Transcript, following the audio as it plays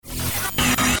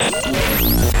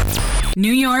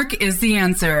New York is the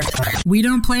answer. We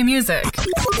don't play music.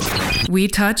 We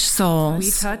touch souls.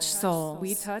 We touch souls.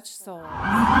 We touch souls.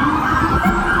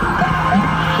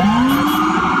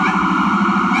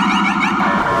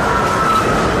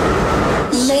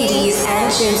 Ladies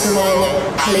and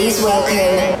gentlemen, please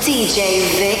welcome DJ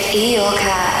Vic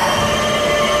Iorka.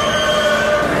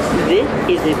 This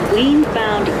is a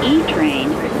Queens-bound E-train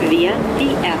via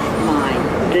the F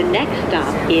line. The next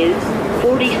stop is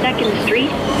 42nd Street,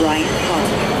 Bryant Park.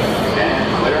 Stand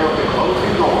clear of the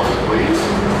closing doors, please.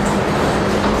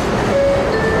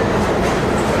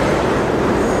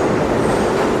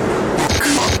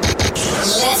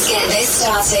 Let's get this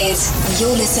started.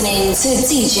 You're listening to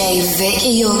DJ Vic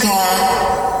Iorka.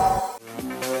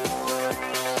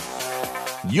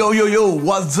 Yo,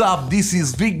 what's up? This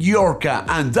is Vic Iorka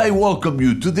and I welcome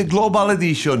you to the global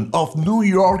edition of New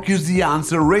York is the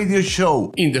Answer radio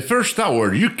show. In the first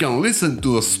hour, you can listen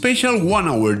to a special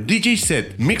 1-hour DJ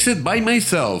set mixed by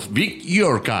myself, Vic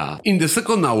Iorka. In the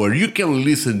second hour, you can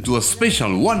listen to a special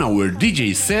 1-hour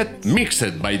DJ set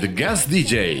mixed by the guest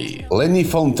DJ, Lenny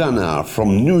Fontana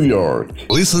from New York.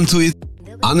 Listen to it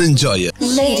and enjoy it.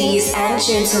 Ladies and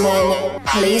gentlemen,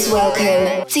 please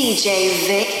welcome DJ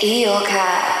Vic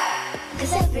Iorka.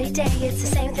 Cause every day it's the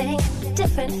same thing.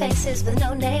 Different faces with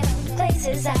no name.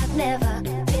 Places I've never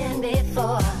been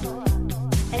before.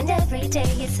 And every day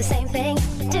it's the same thing.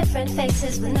 Different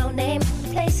faces with no name.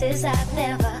 Places I've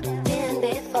never been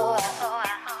before.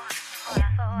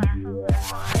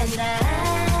 And I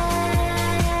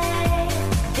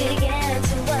began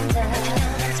to wonder,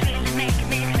 what's really making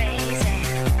me crazy.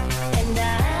 And I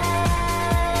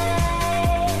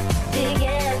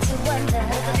began to wonder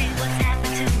what's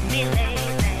happened to me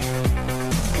lately.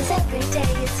 Cause every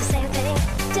day it's the same thing.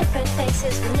 Different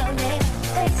faces with no name.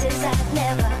 Places I've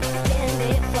never been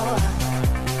before.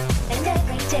 And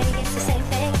every day it's the same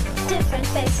thing. Different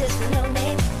faces with no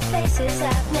name. Places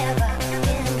I've never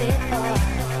been before.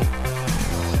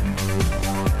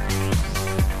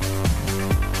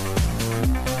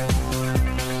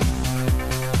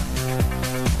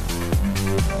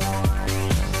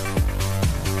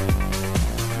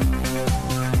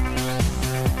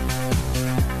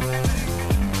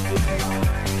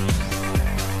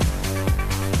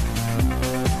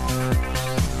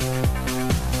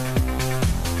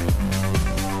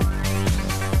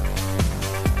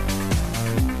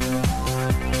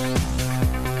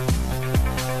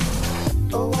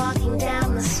 Walking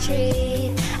down the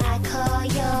street, I call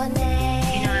your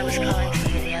name. You know I was calling for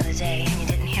you the other day and you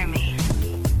didn't hear me.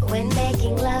 When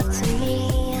making love to me,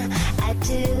 I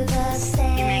do the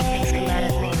same. You make things come out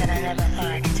of me that I never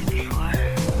thought I could do before.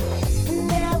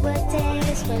 There were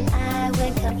days when I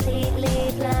went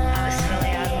completely blind. I was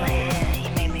totally out of my head.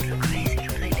 You made me go crazy,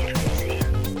 completely crazy.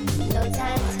 No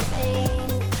time to think,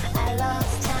 I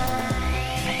lost time.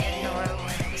 I didn't know where it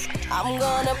was. I'm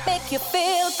gonna make you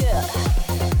feel good.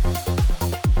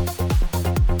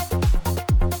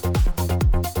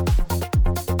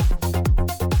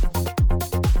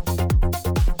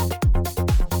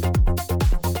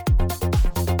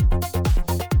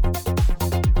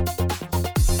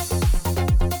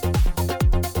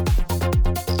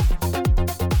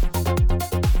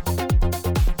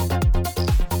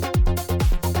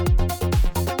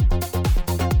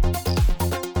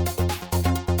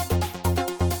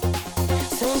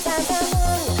 Sometimes I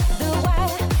wonder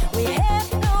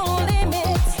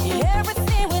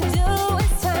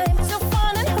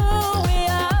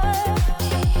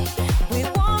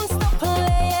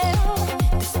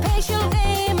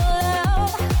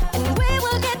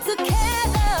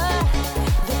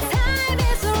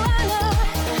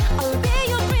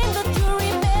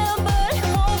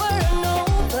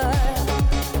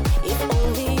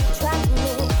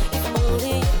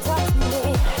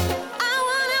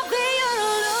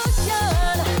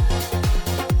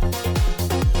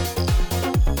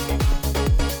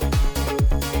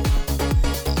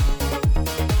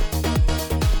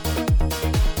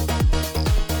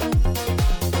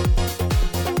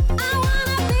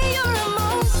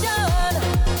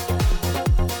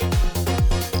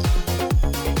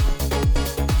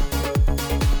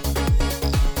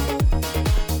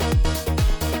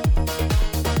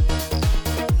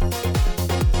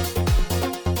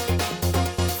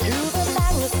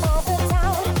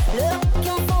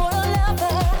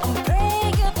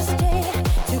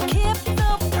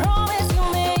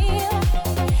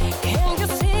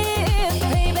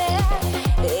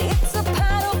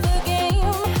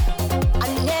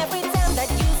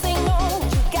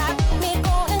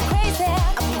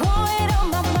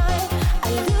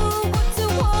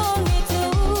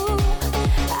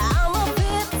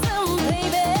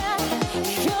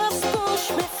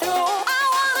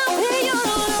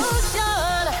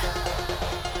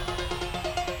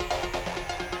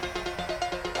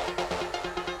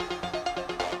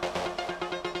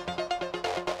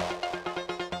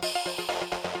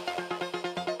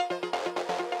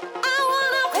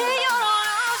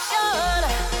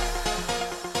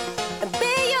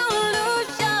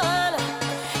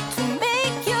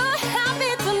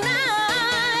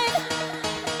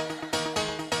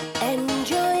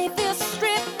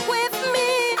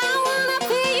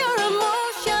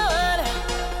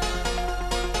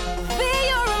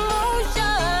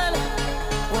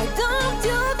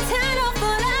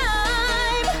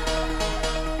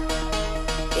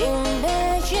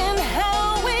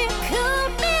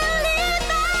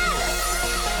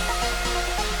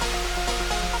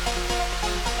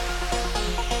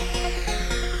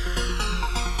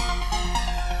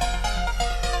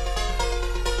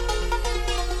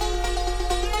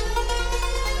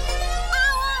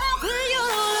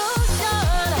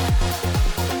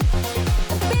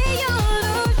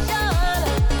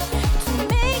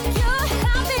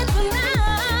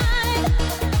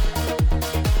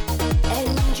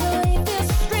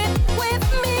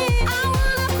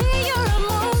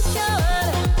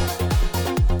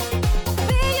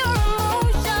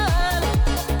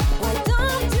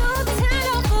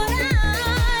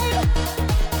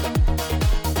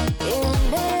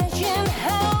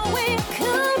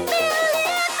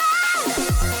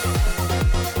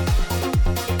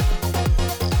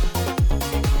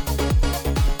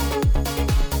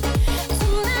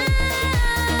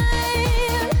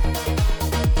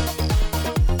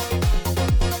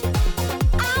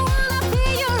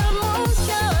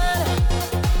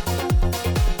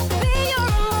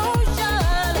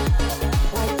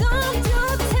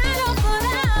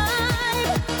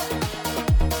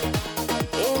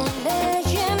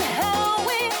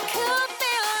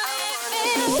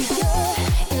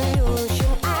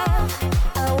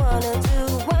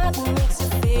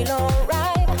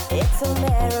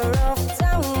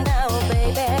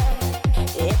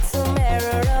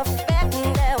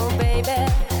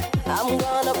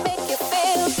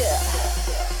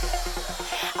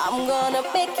gonna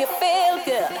make you feel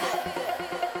good.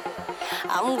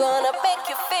 I'm gonna make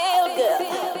you feel good.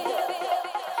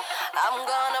 I'm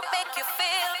gonna make you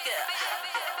feel good.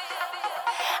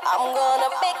 I'm gonna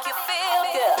make you feel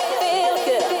good. Feel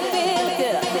good, feel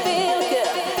good, feel good,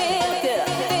 feel good,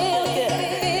 feel good,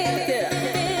 feel good,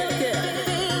 feel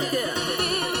good,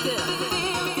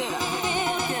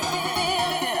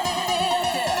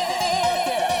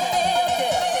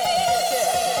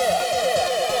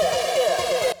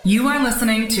 You are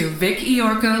listening to Vic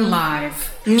Iorca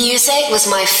Live. Music was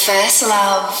my first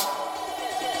love.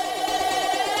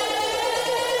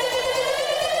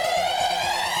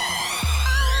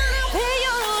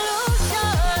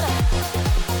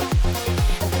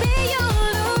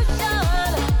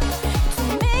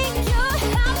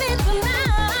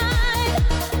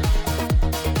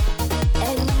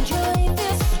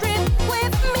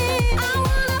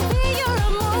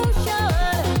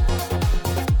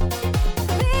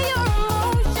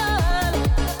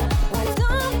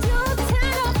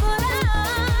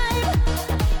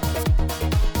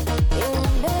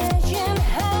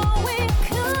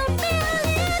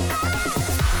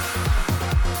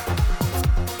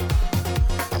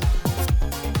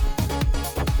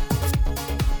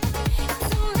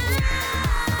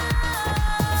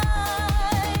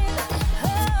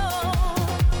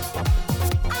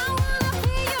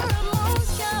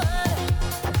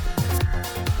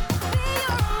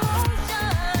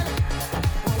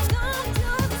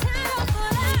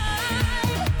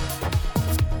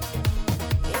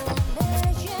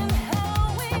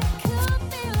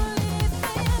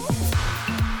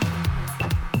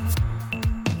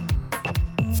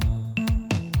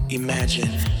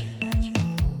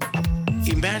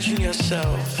 Imagine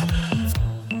yourself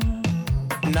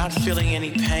not feeling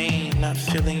any pain, not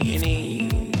feeling any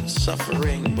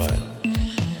suffering, but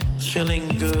feeling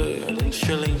good and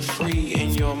feeling free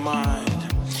in your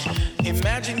mind.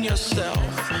 Imagine yourself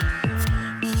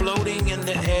floating in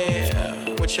the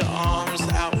air with your arms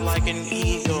out like an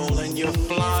eagle and you're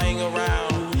flying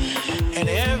around. And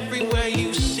everywhere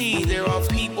you see, there are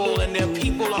people and their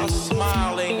people are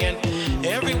smiling and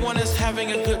everyone is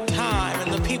having a good time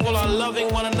and the people are loving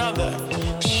one another,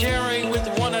 sharing with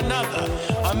one another.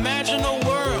 Imagine a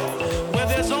world where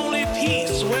there's only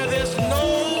peace, where there's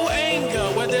no anger,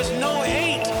 where there's no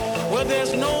hate, where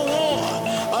there's no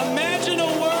war. Imagine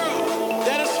a world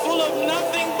that is full of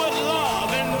nothing but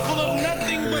love and full of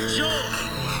nothing but joy.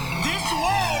 This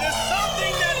world is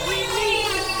something that we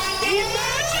need.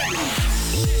 Imagine!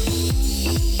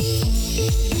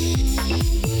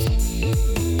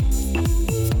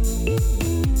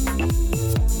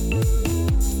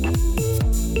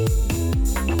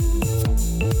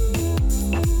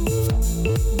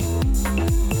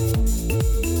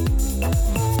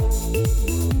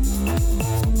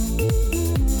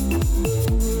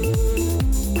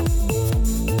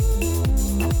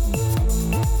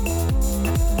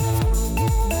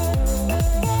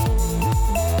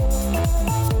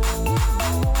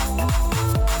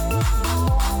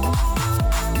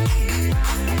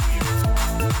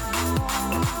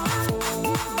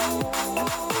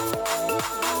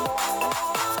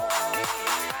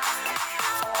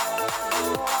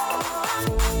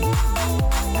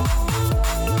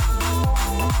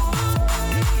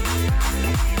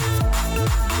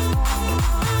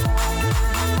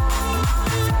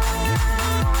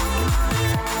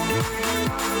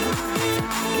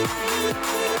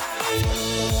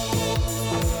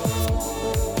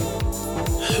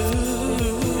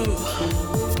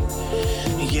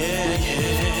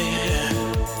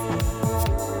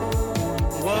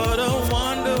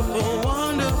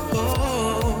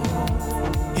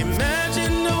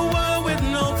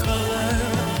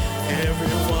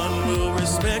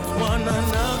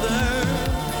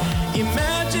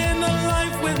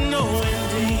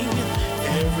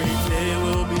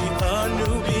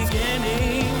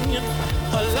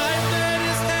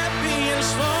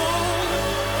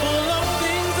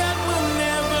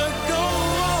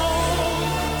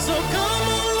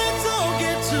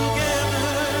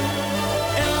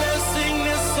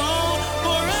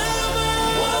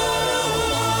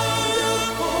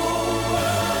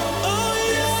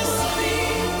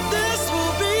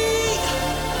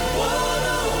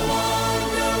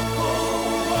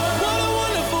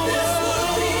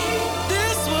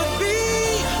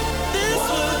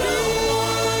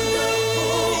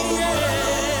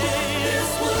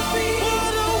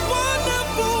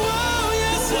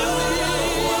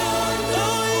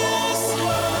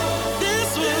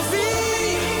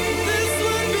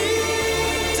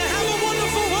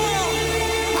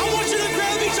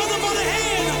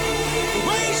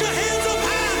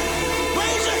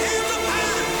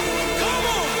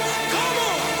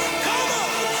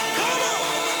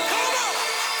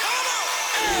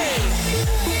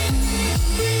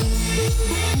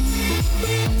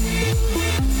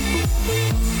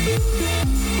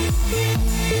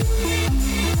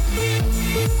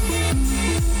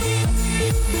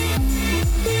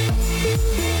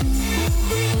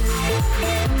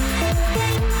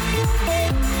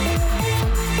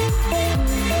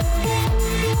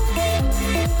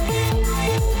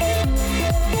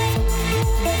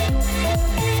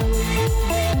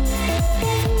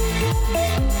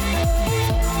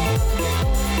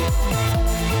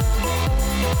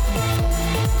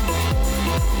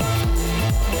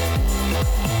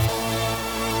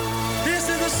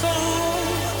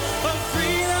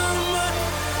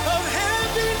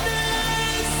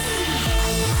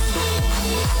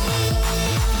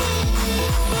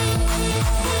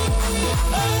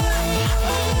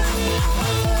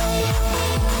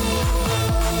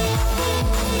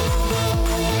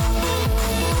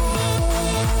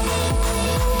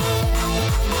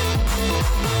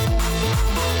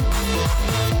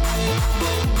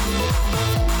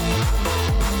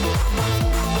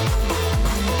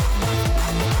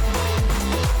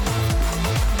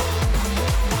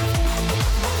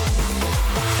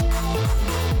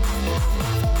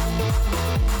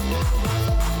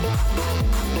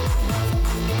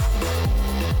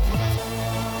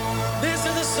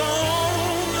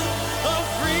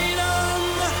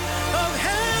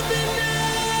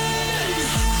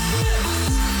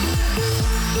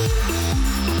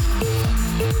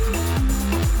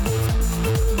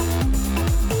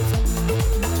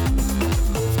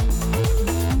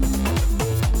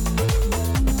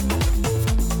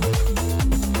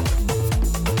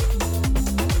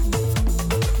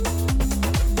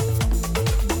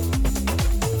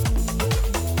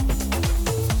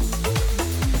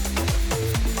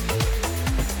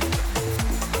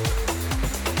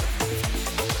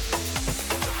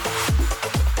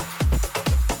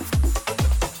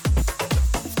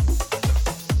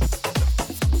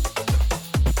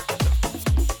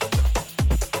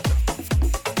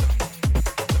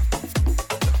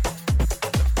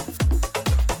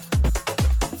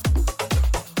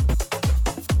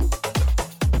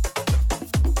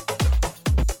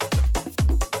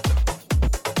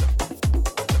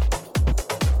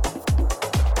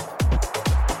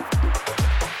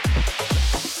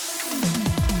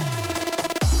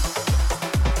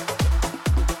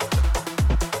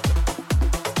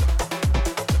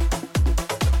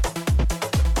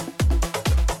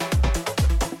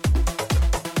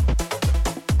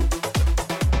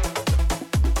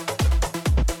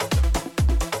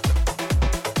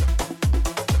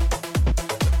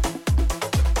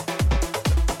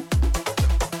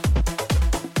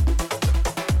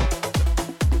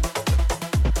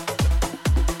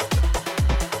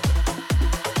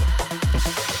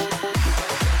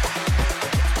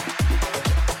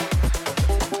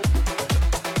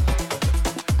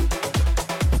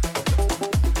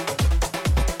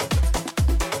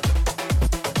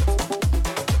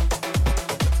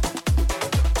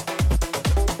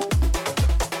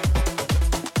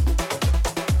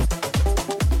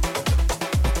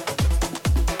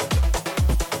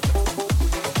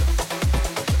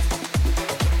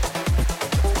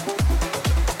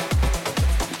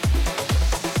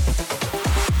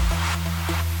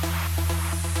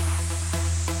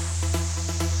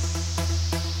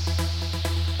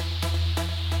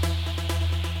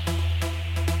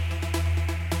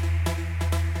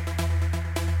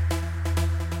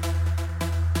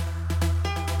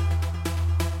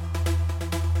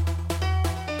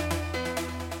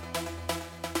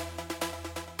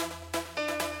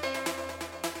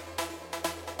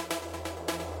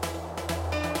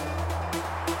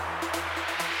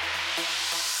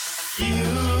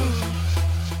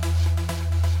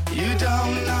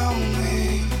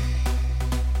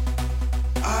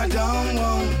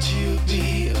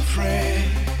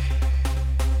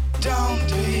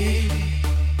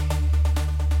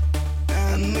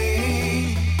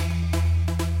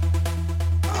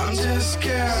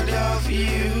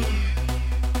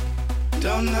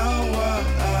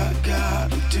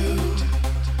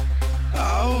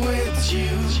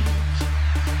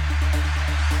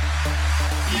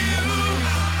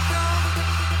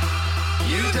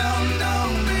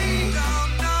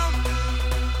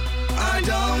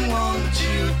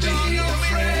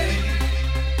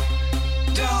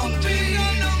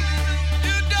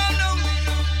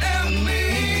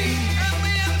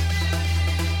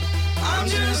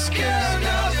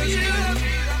 of you.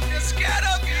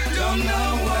 Don't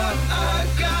know what I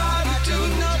got.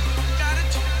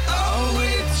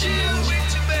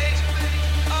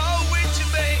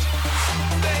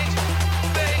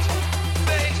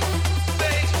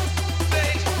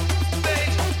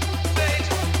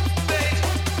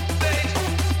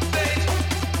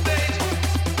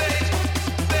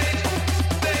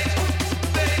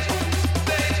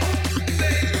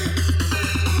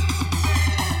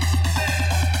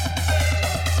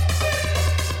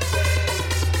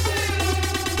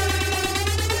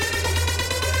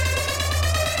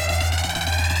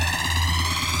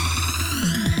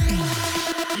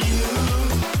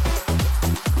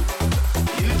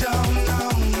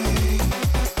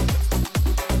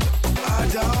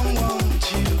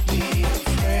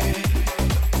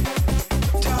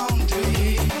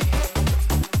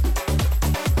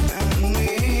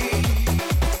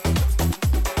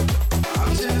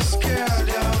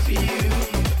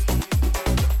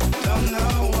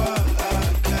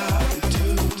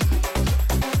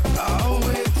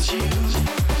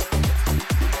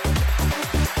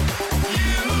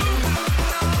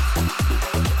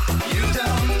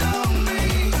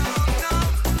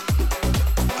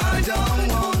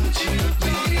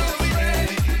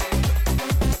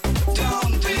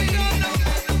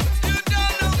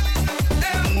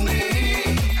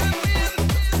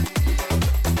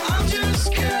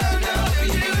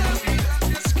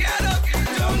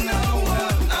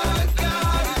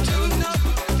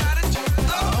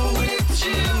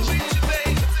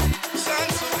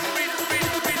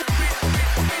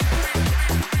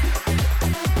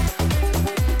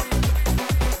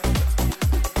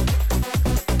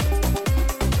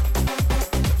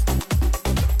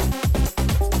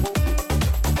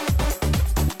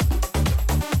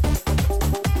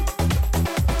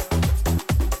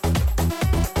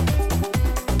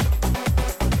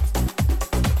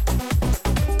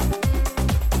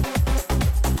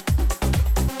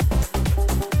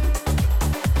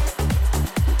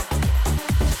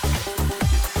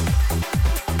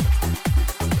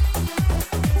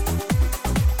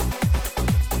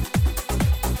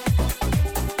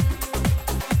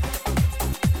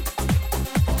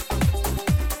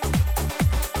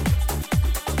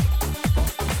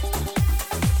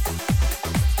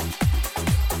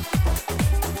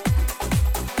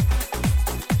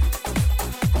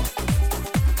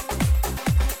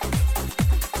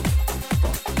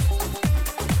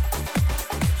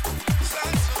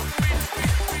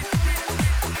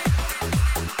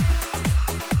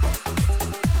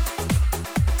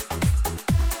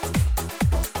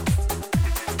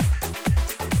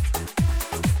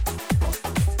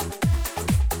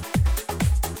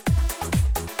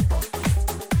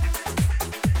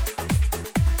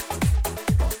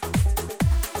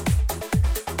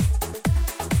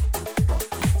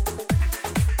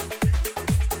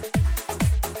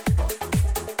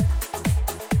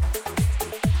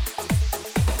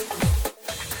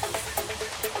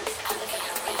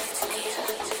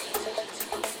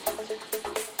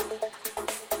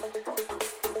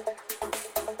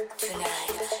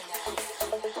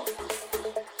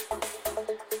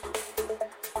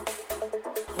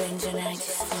 When the night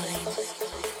is falling,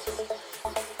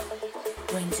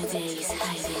 when the day is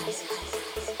hiding,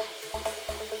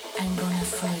 I'm gonna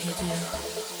forget you.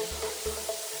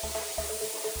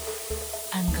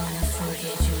 I'm gonna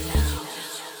forget you now.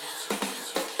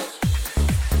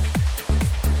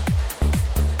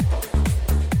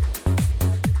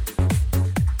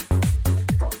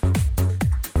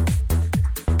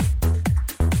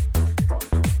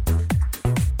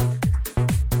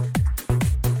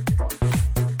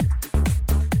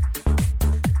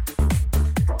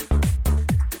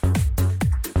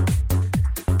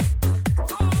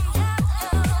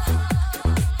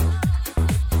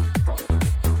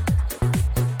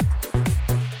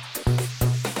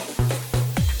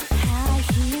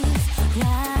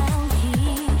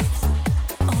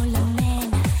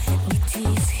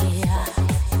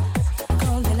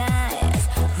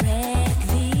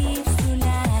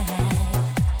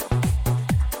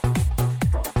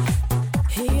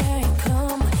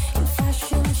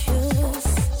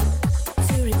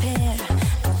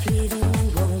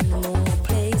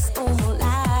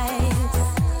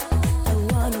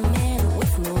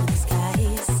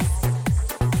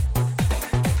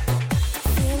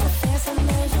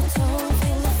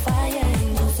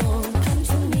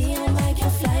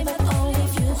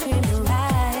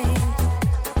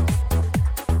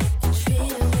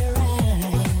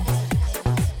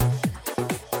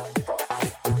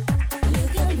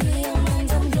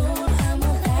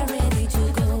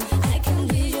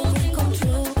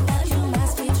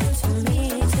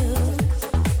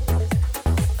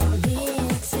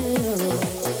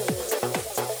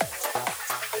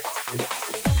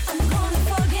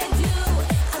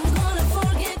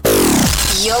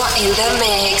 In the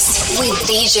mix with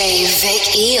DJ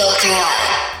Vic Ioka.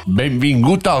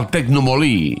 Benvinguta al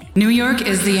Tecnomolì. New York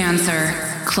is the answer.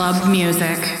 Club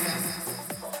music.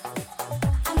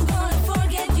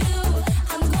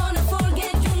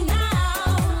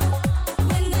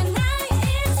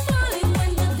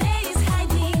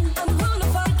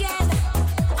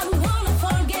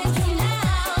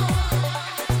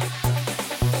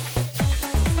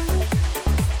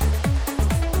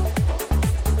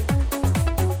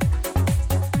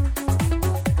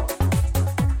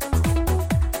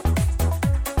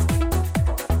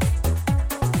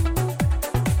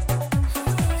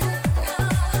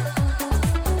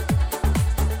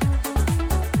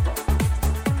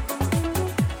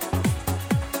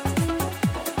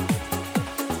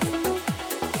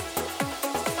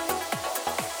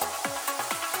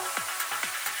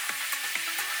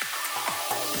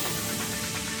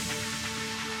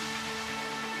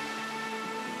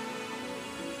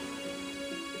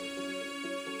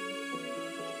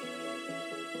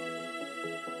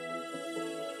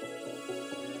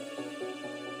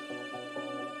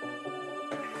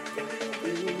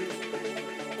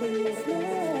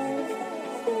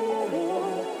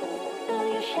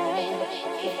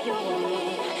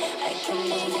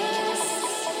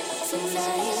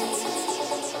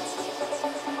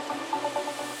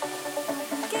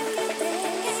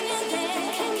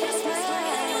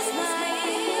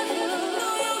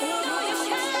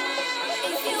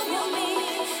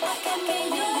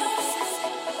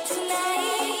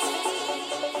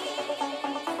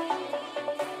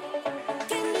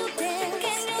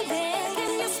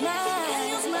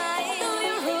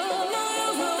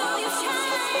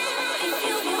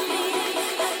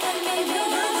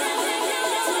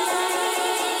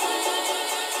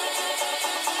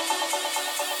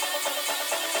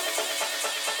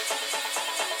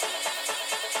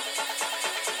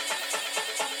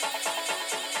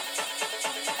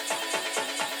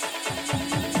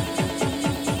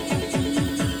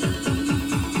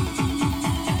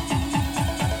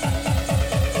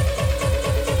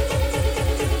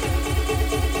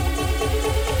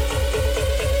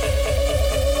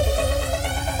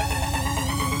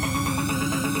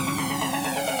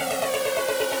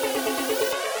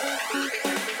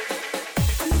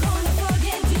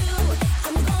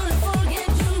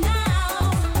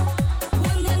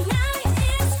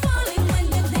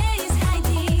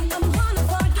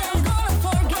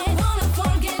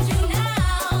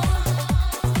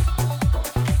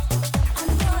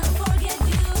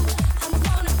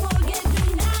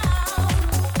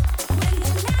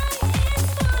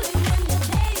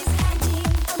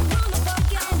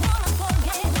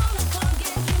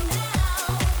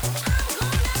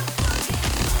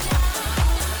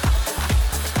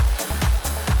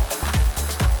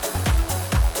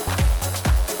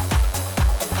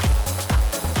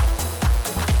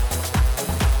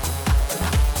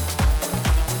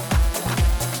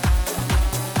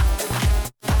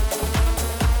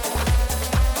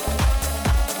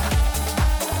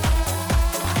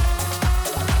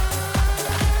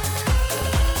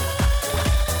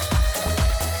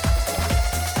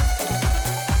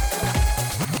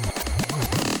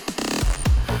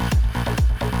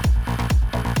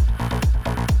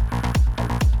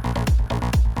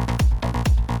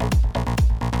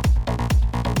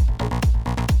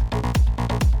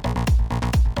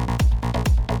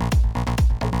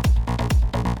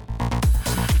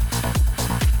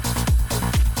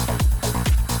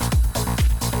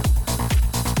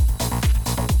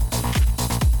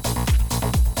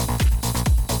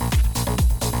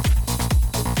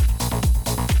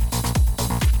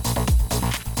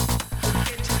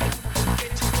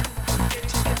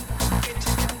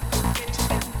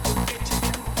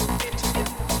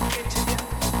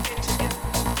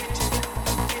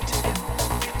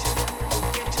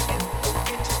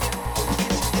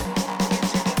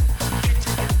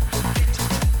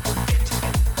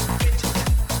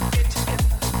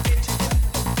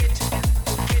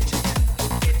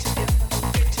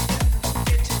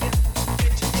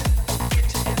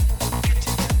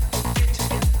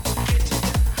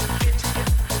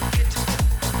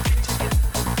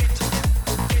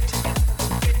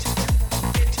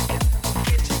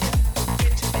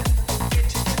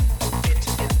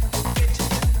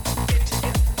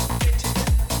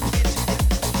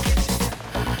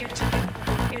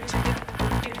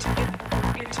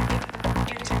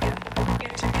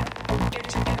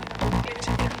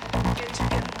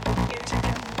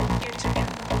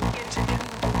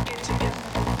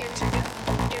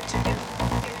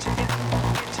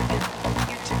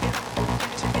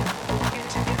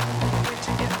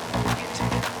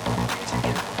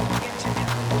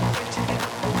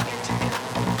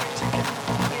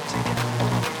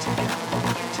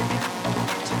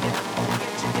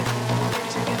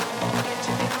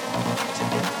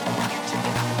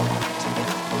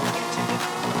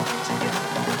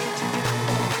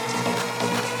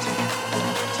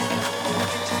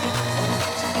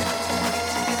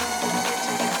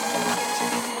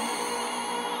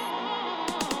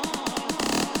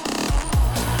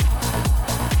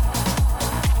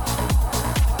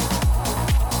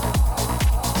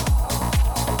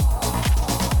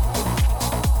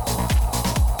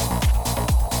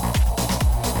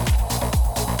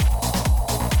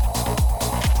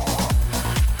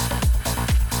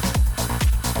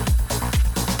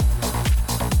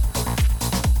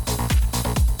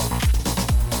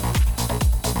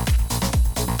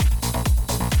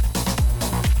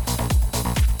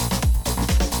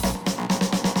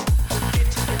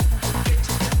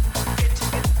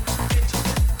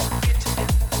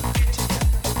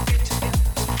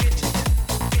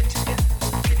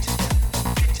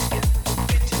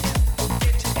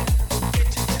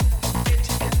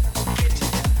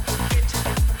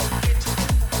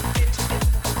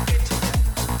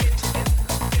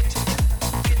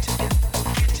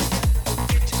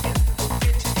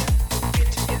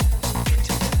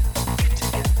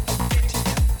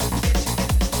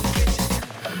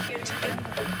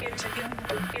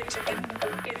 Please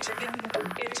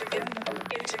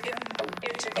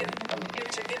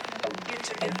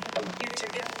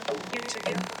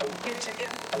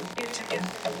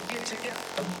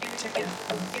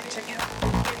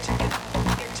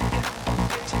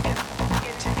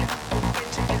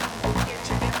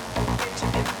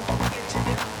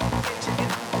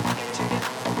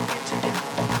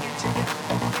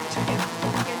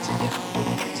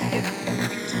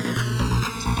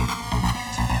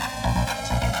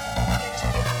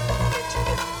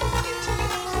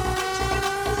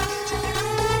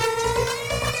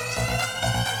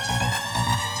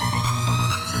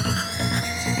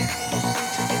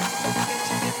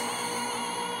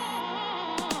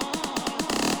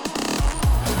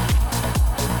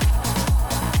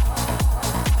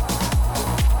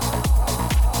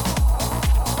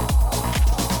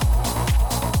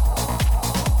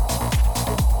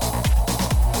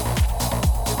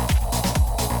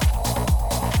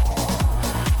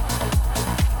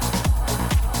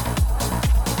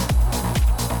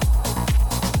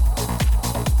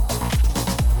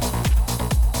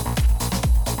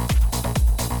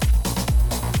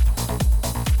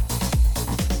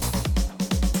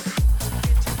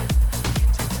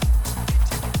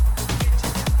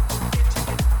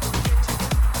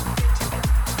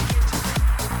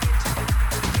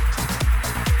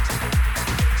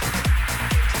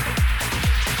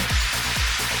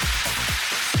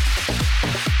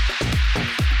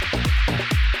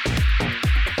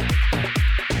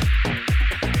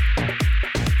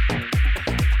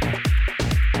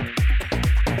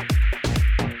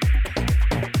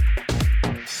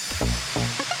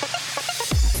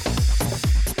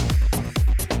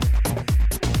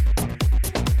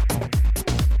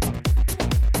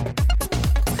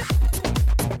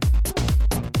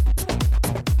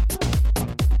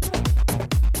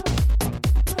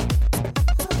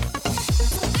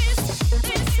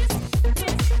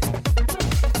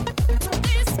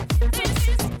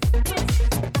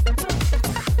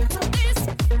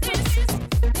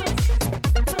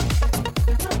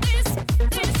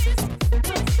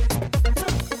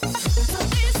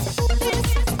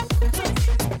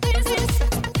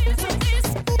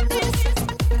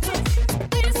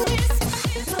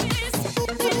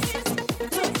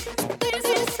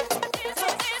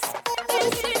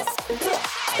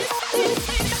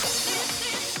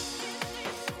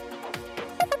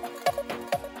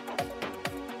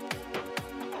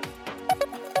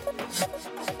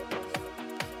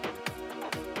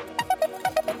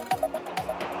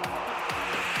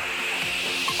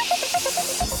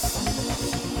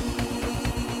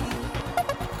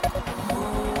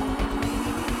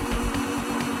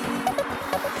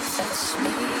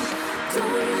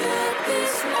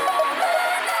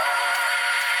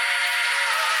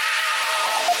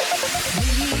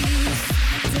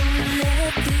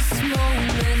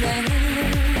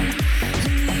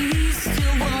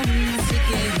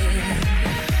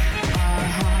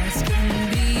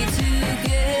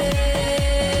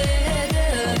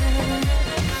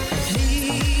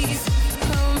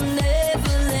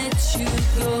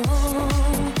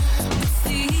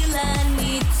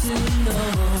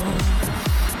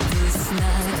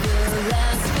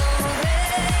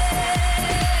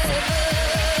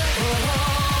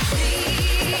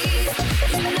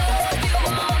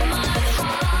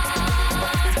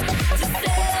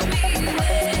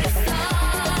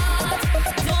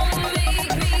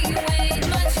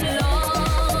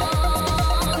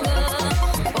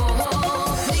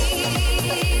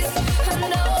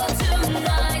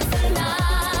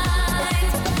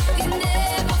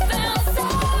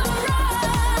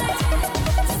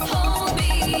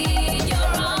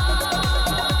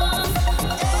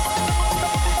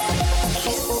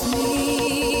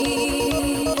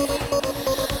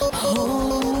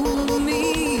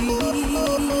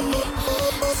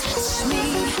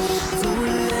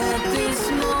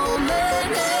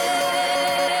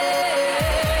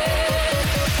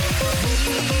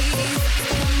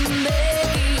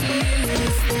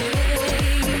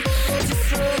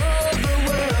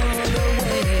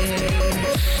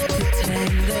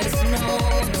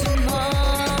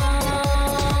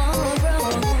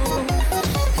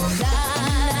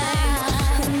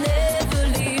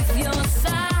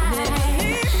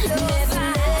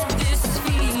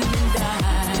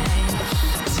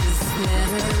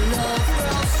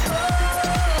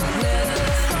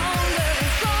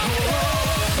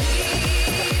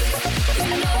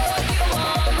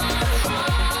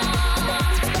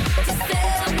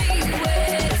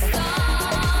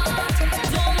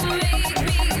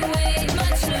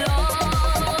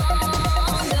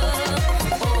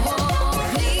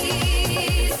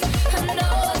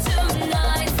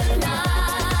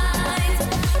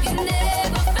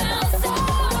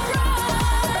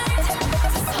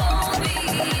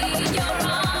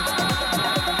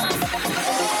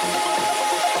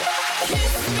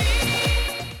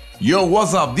Yo,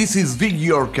 what's up? This is Vic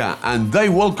Yorka, and I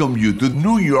welcome you to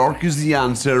New York is the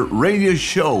Answer radio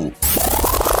show.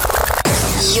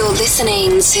 You're listening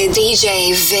to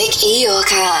DJ Vic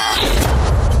Yorka.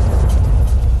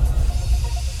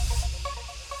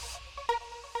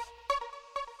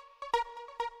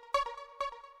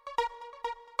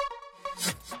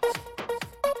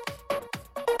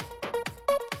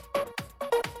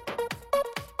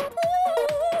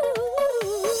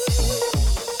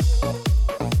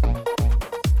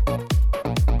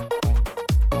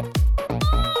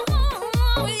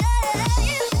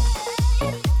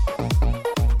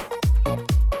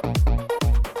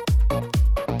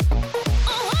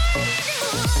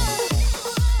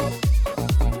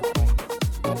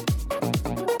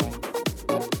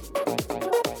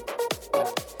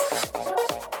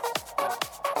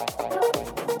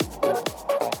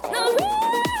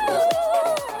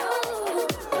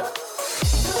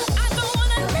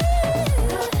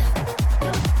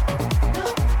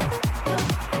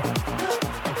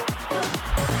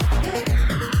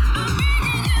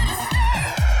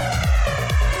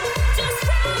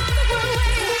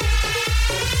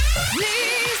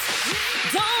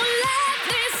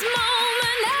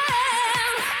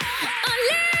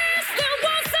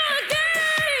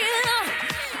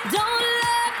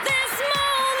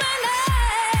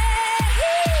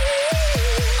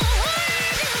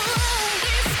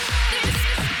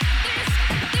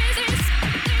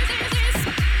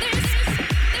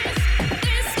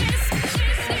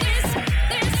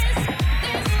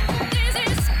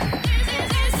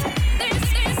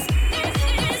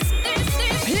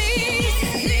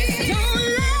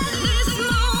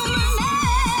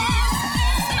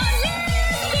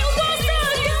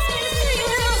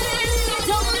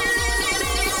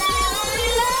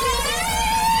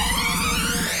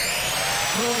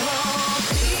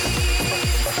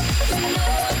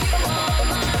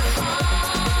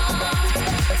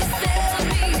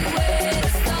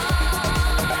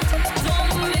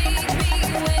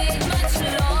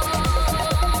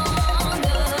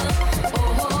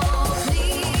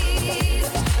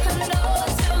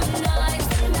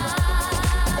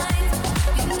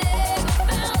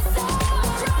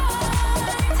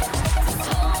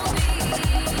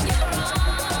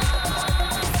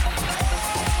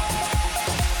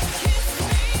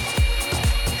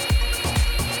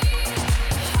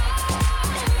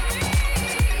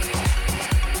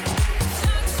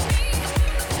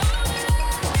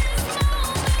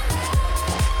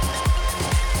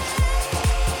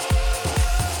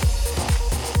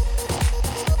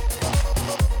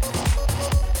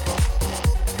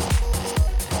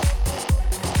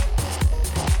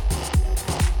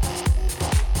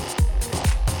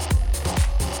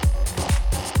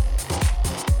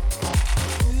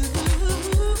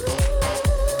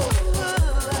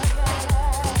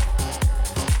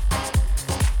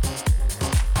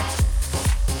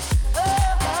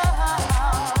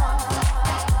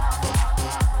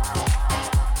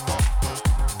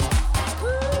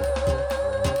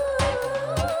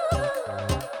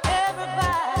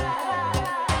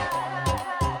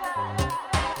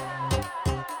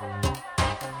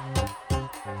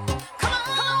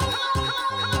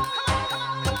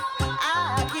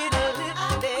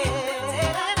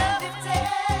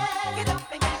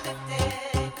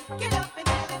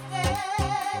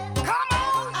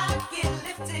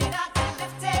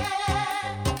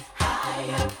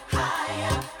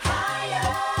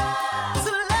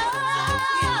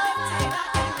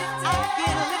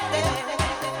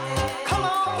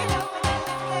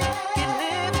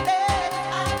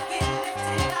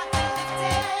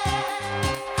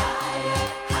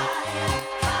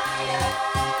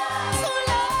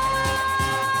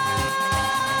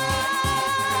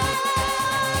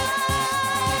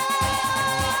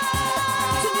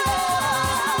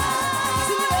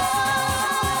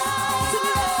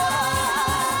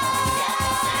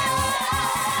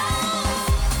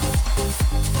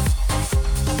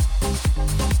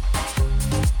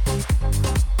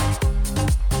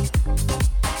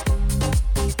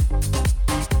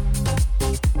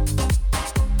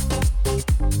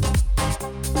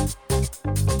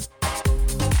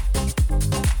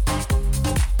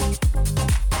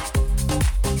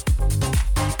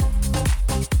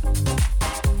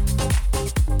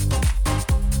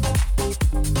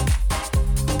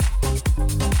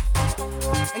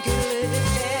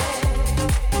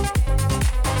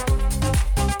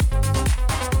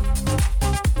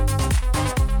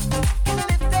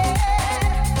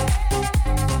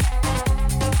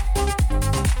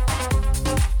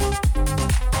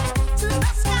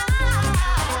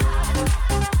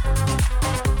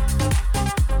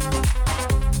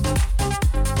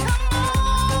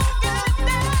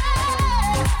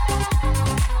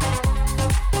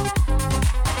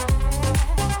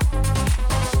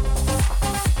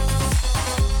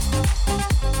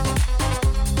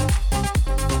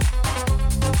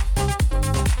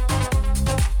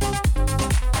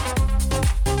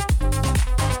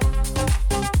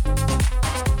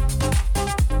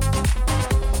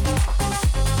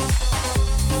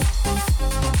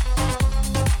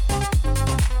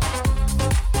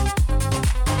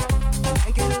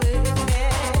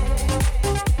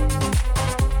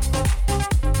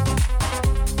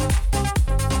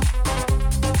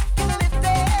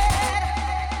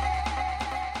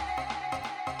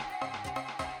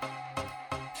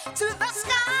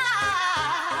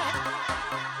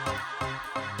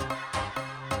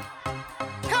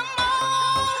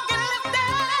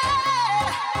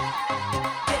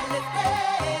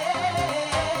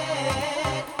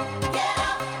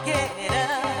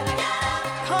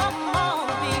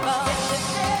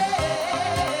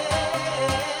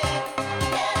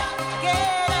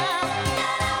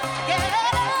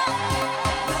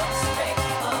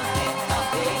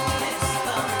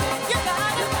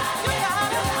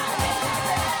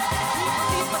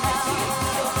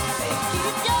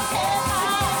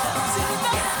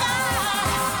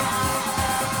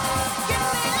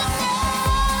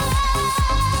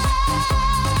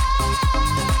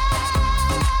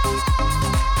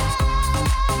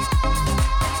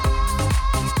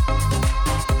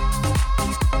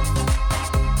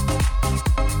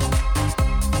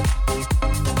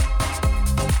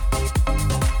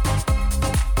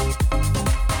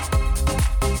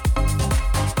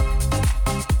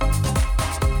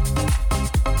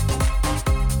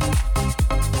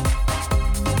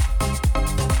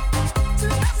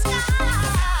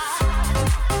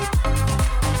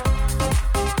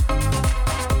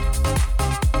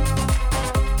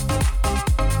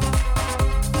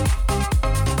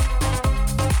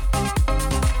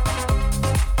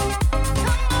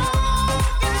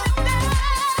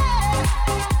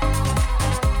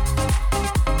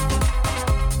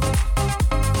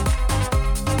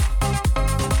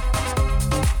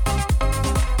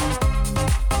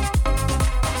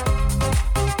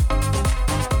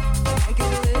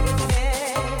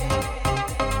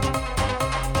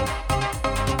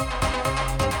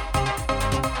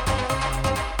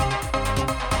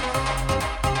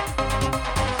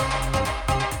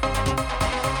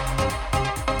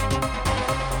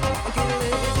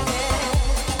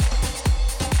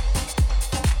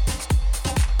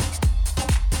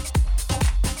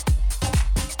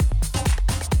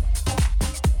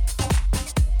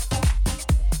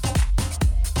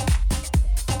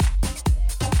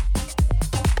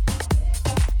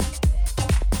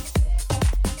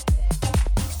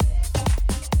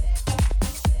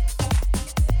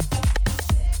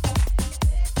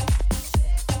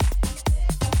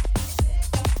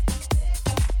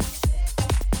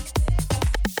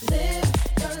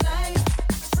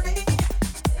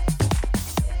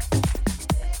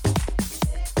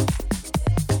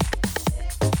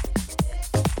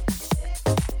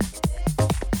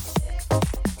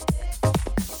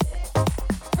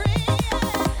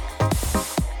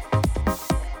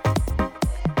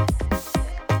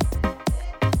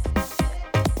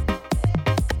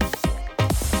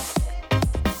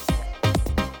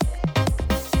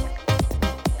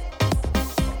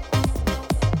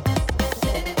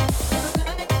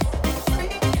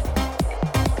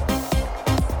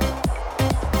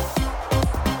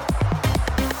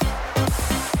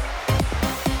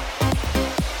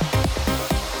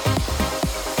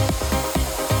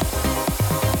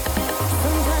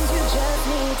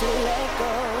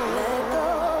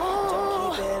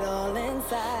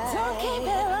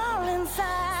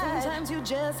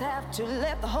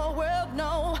 whole world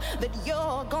know that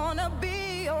you're gonna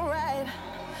be alright.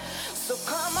 So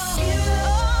come on,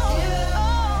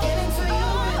 get into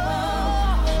your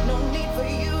rhythm. No need for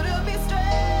you to be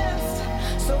stressed.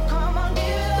 So come on,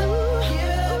 get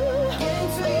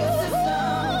into your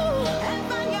system and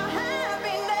find your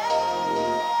happiness.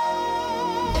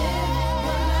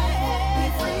 Be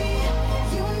free.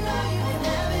 You know you can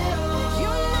have it all.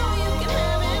 You know you can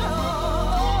have it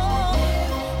all.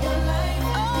 Live your life.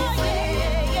 Be free.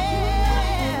 You know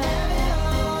you can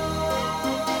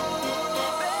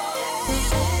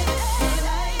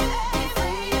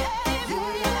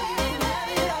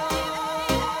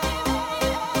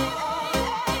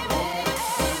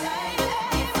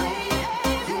have it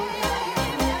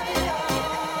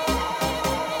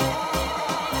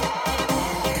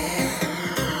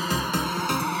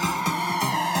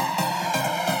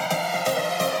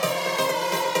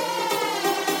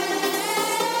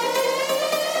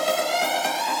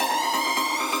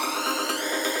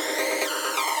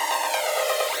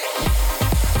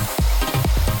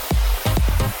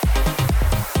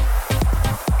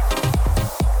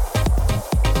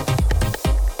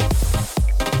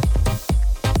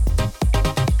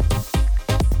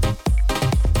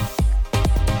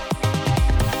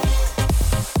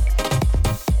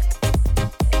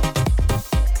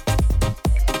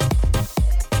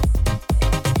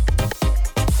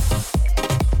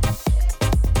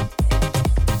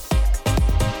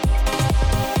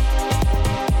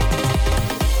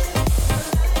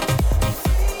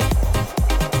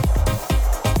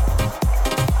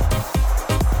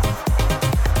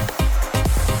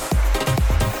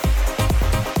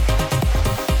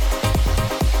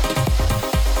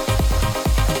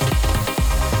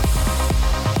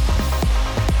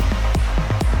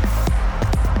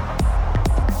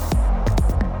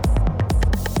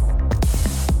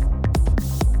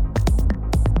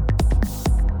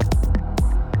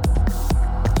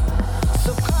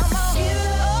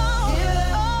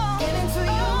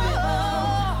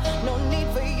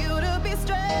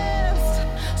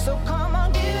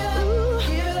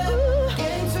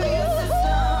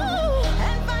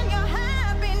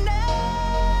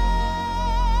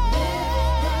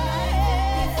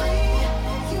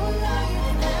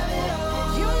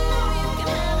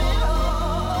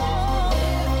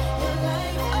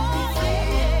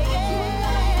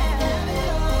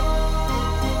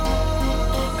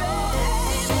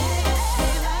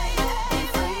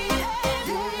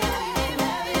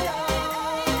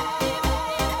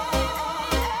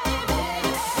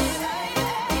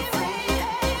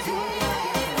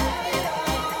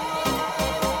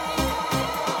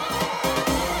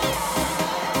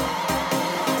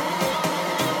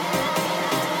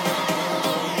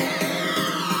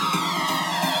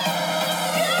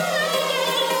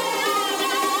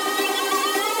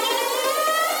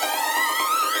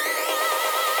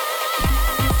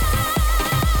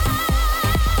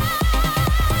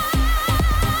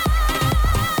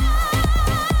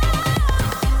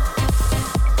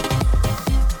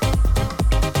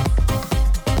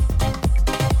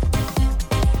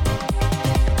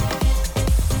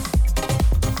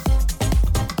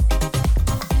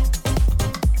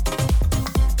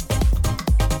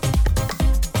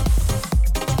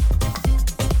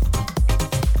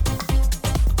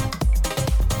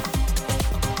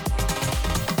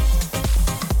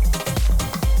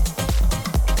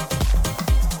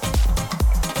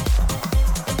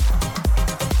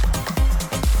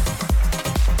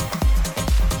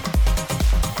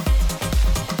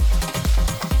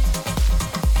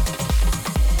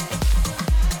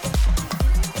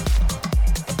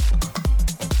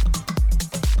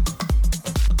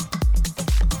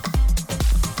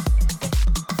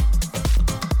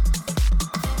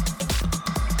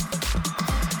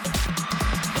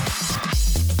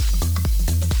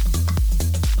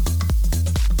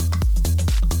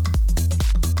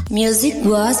Music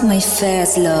was my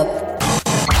first love.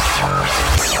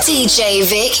 DJ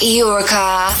Vic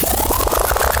Yorka.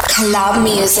 Club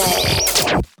music.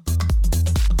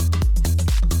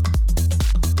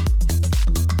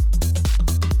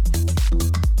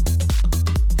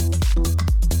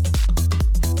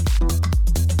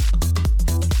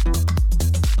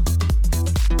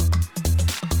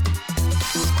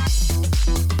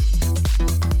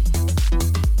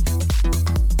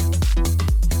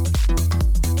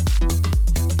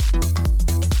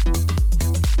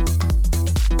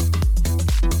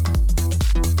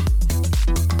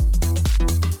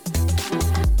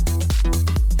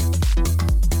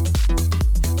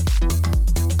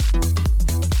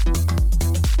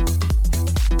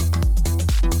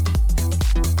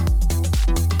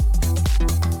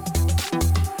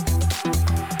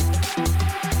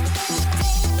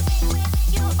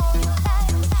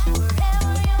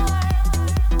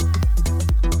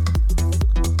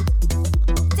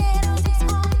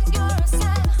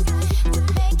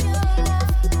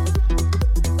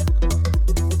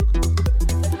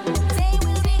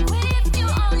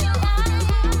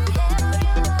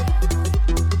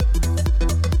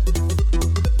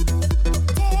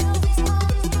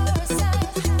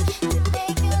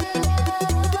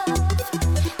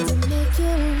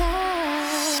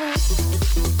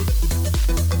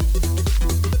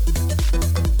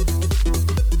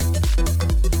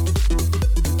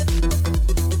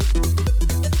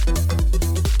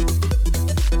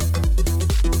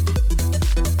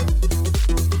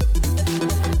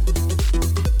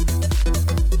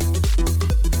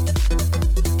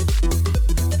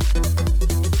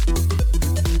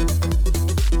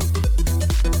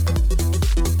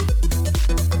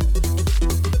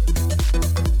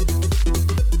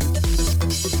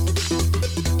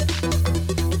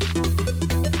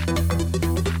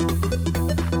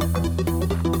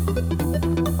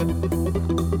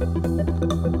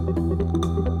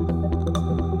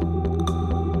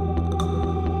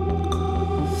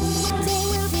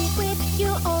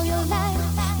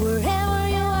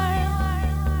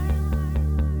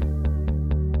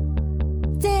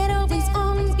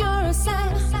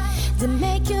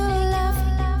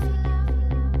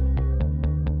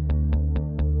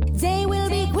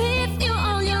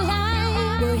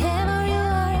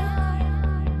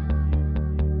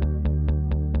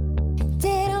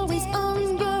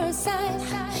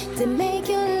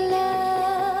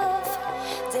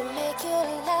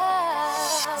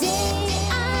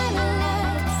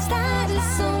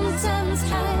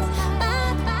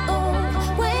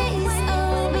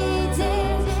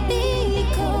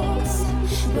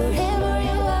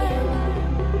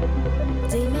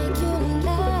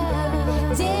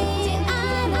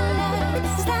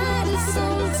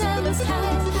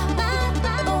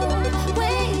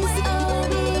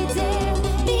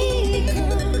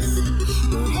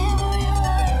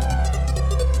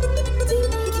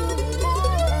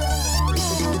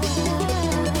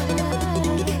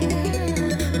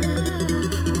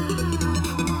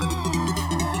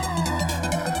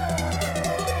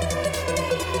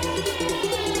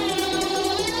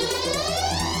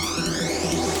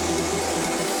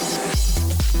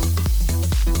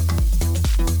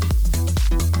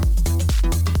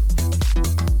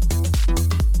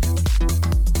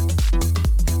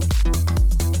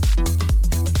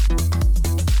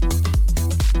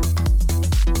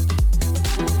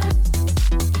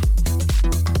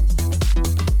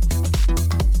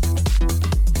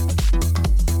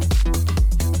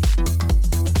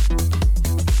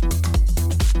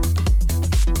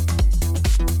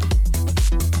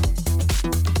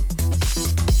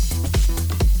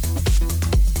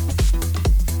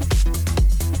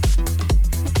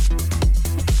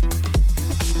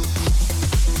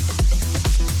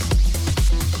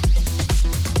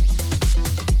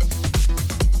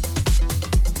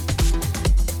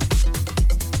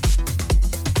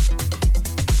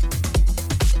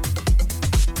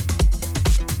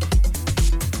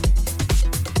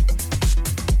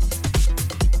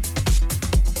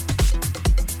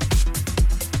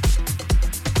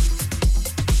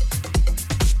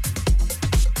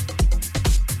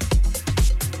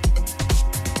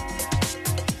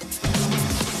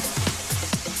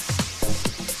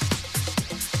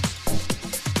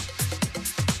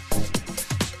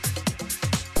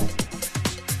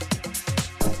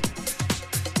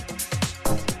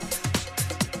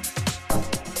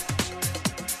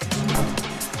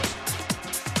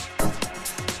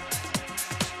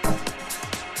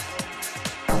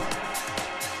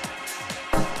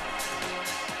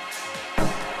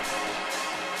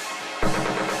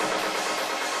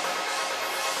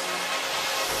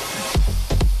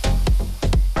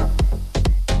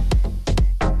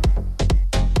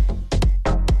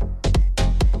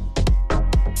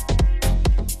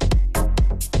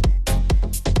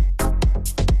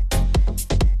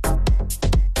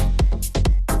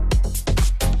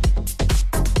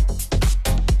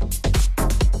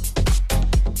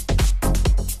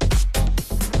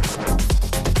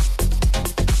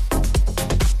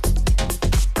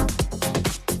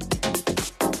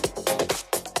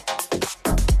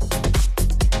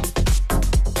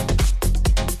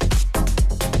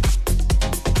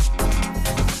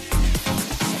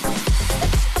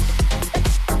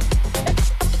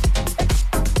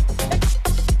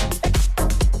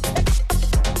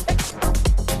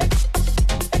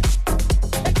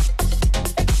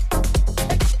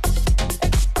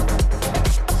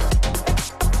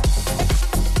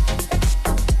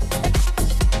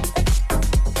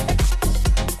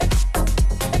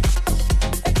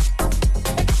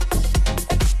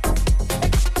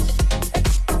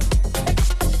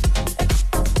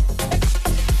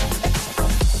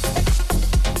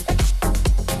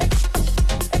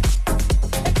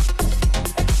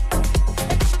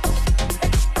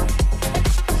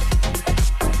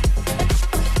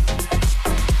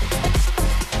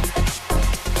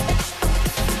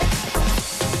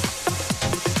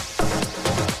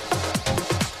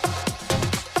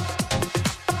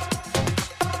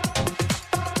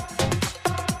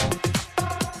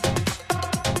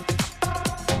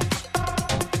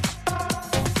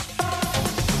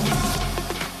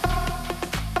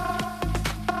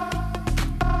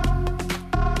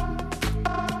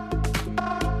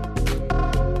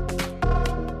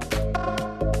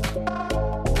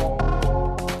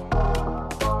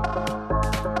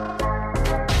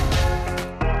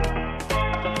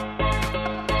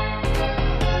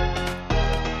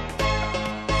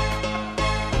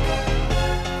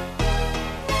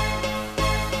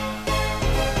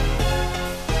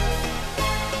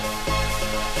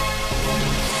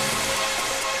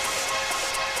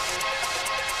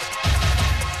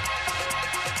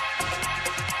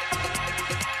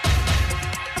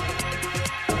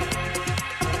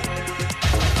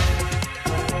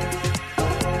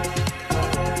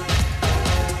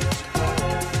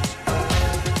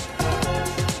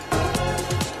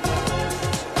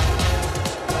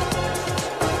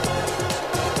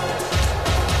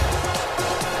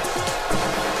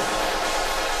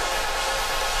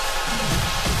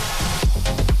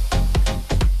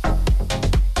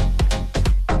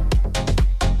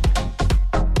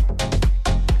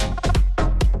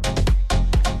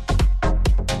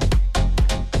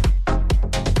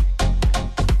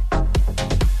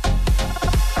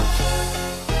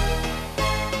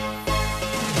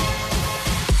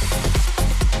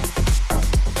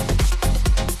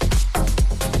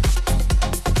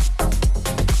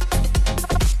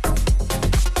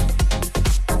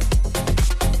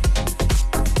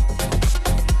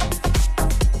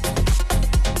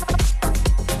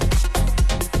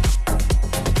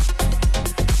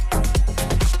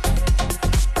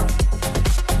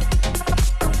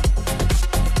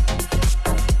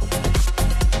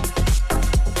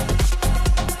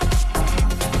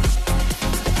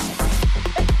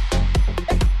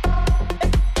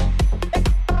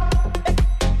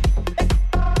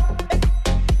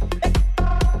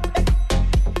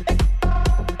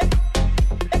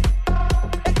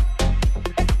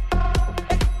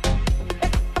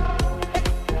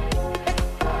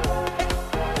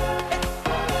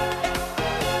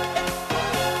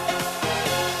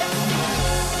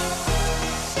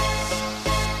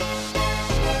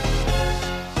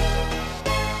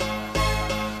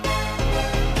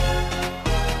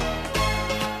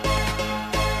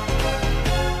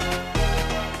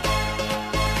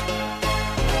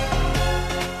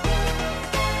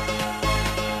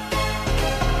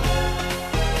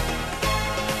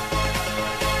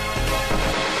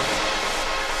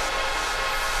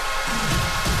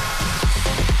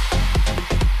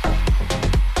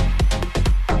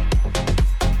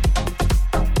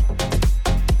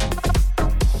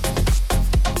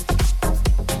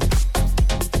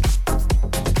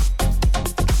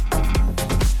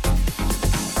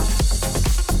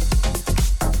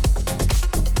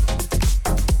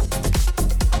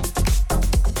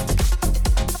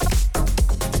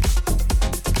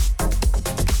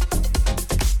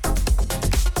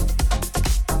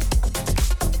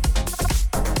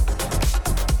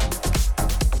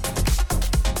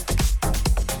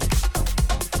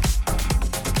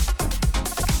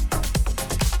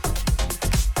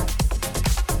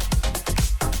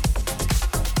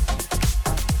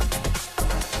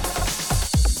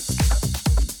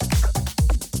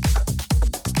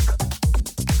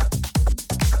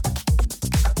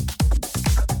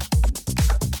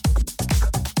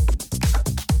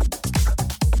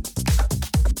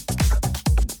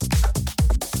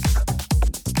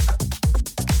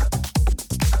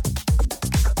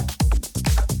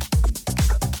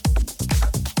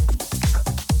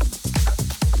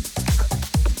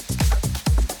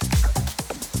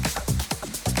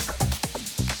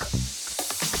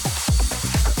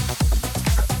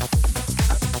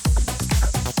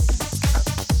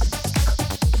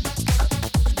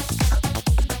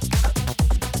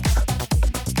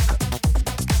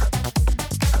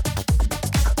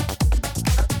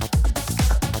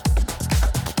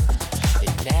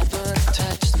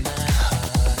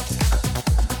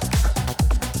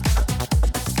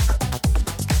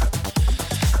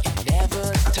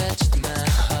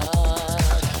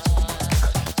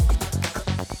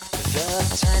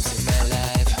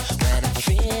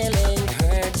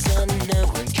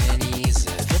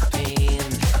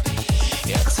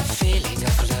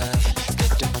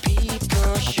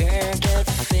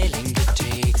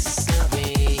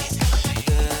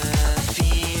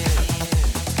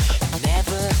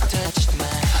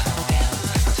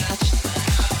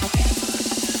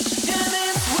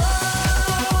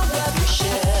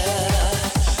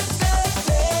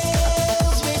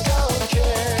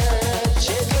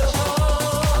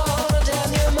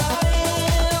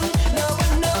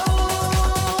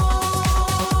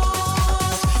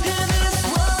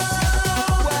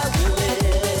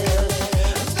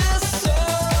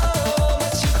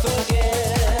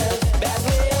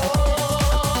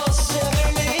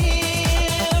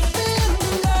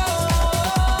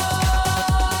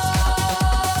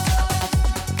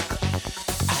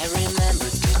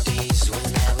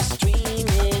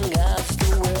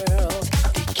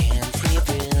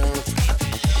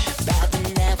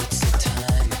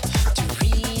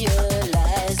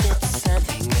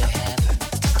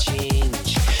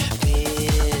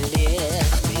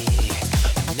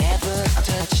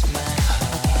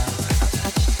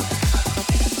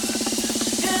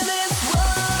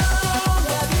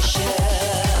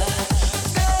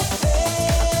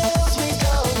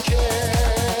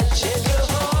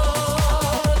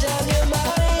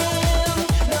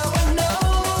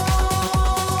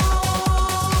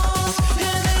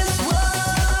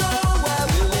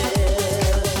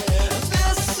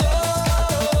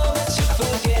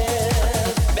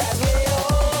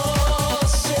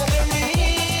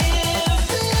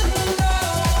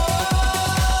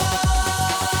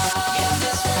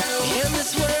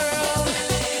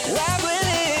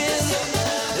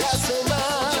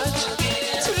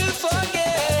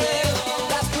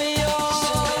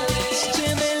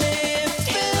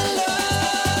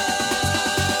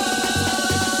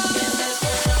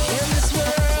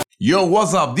 Yo,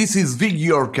 what's up? This is Vic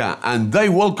Yorka, and I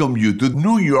welcome you to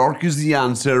New York is the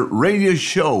Answer radio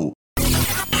show.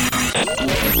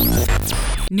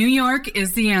 New York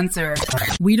is the answer.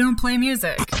 We don't play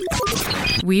music.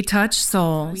 We touch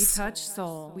souls. We touch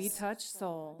soul. We touch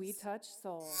soul. We touch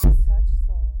soul.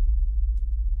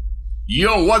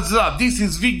 Yo, what's up? This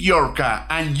is Vic Yorka,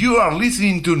 and you are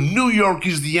listening to New York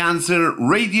is the Answer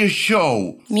radio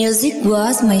show. Music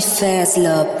was my first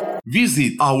love.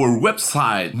 Visit our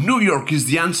website,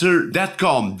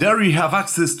 newyorkistheanswer.com. There you have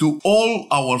access to all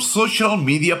our social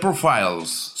media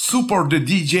profiles. Support the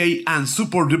DJ and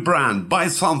support the brand. Buy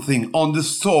something on the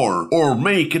store or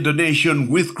make a donation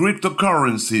with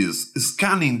cryptocurrencies,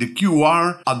 scanning the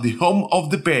QR at the home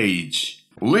of the page.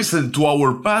 Listen to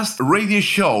our past radio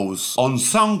shows on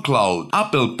SoundCloud,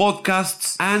 Apple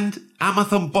Podcasts, and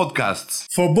Amazon Podcasts.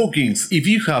 For bookings, if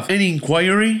you have any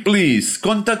inquiry, please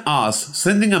contact us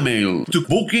sending a mail to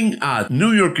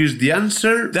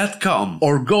booking@newyorkistheanswer.com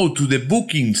or go to the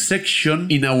booking section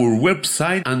in our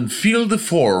website and fill the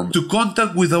form to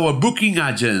contact with our booking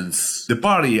agents. The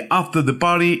Party After the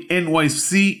Party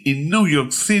NYC in New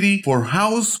York City for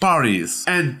house parties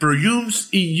and Perfumes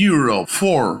in Europe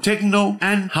for techno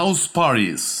and house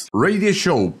parties. Radio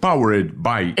show powered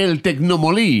by El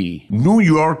Tecnomolí. New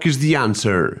York is the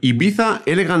answer. Ibiza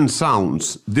Elegant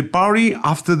Sounds, The Party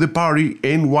After the Party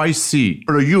NYC,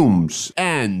 Perfumes,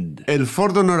 and El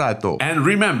Fordo Norato. And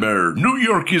remember, New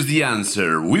York is the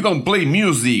answer. We don't play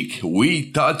music,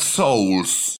 we touch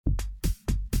souls.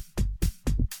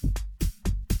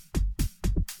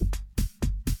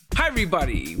 Hi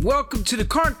everybody, welcome to the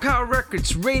Cork Power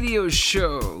Records radio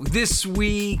show. This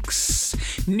week's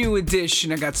new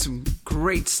edition, I got some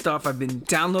great stuff. I've been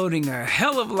downloading a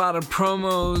hell of a lot of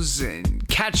promos and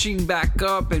catching back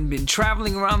up and been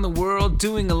traveling around the world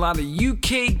doing a lot of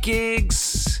UK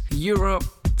gigs, Europe.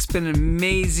 It's been an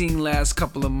amazing last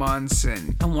couple of months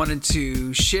and I wanted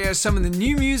to share some of the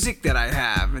new music that I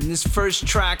have. And this first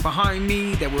track behind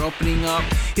me that we're opening up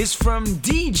is from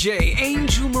DJ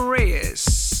Angel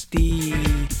Moraes, the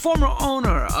former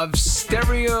owner of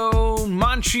Stereo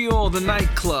Montreal, the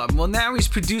nightclub. Well, now he's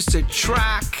produced a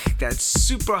track that's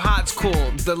super hot. It's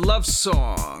called The Love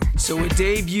Song. So we're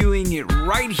debuting it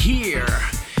right here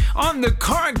on the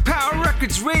Cork Power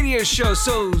Records radio show.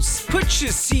 So put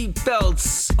your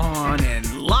seatbelts on and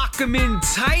lock them in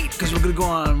tight, because we're going to go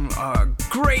on a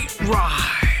great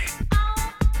ride.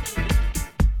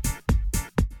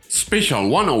 Special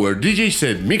 1 hour DJ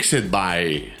set mixed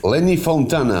by Lenny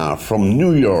Fontana from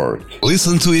New York.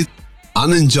 Listen to it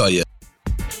and enjoy it.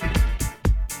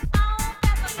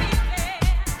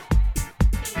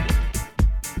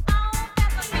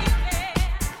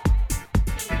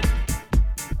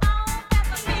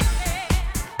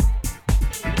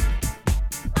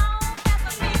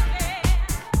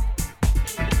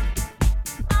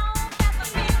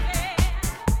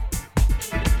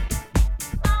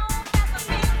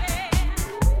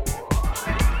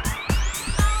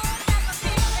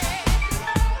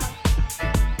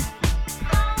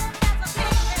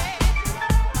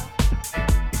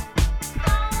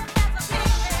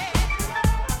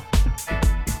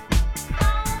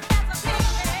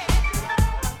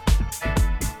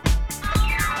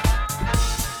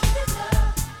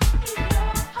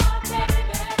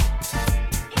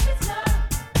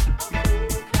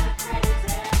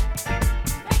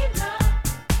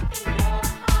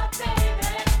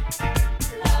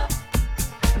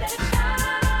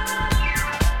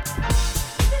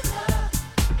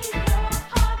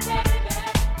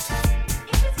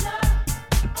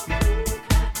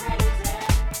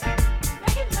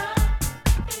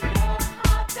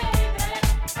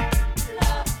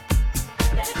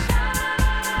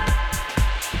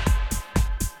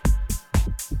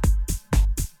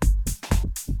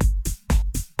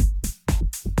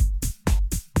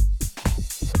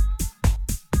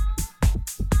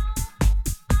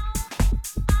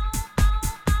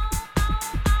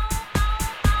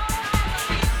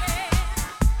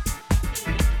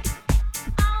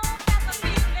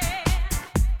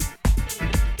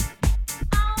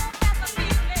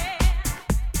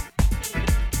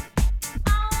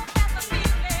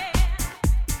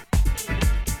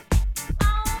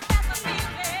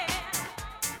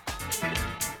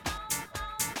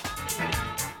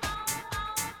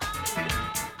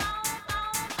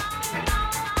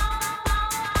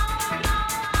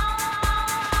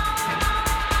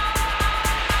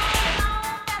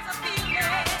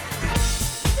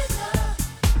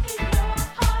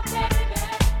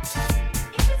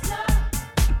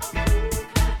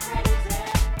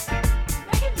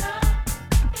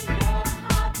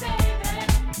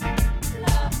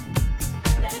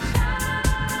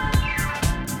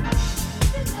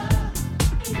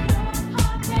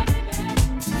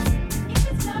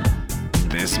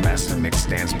 Mixed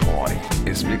Dance Party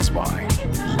is mixed by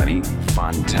Lenny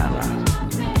Fontana.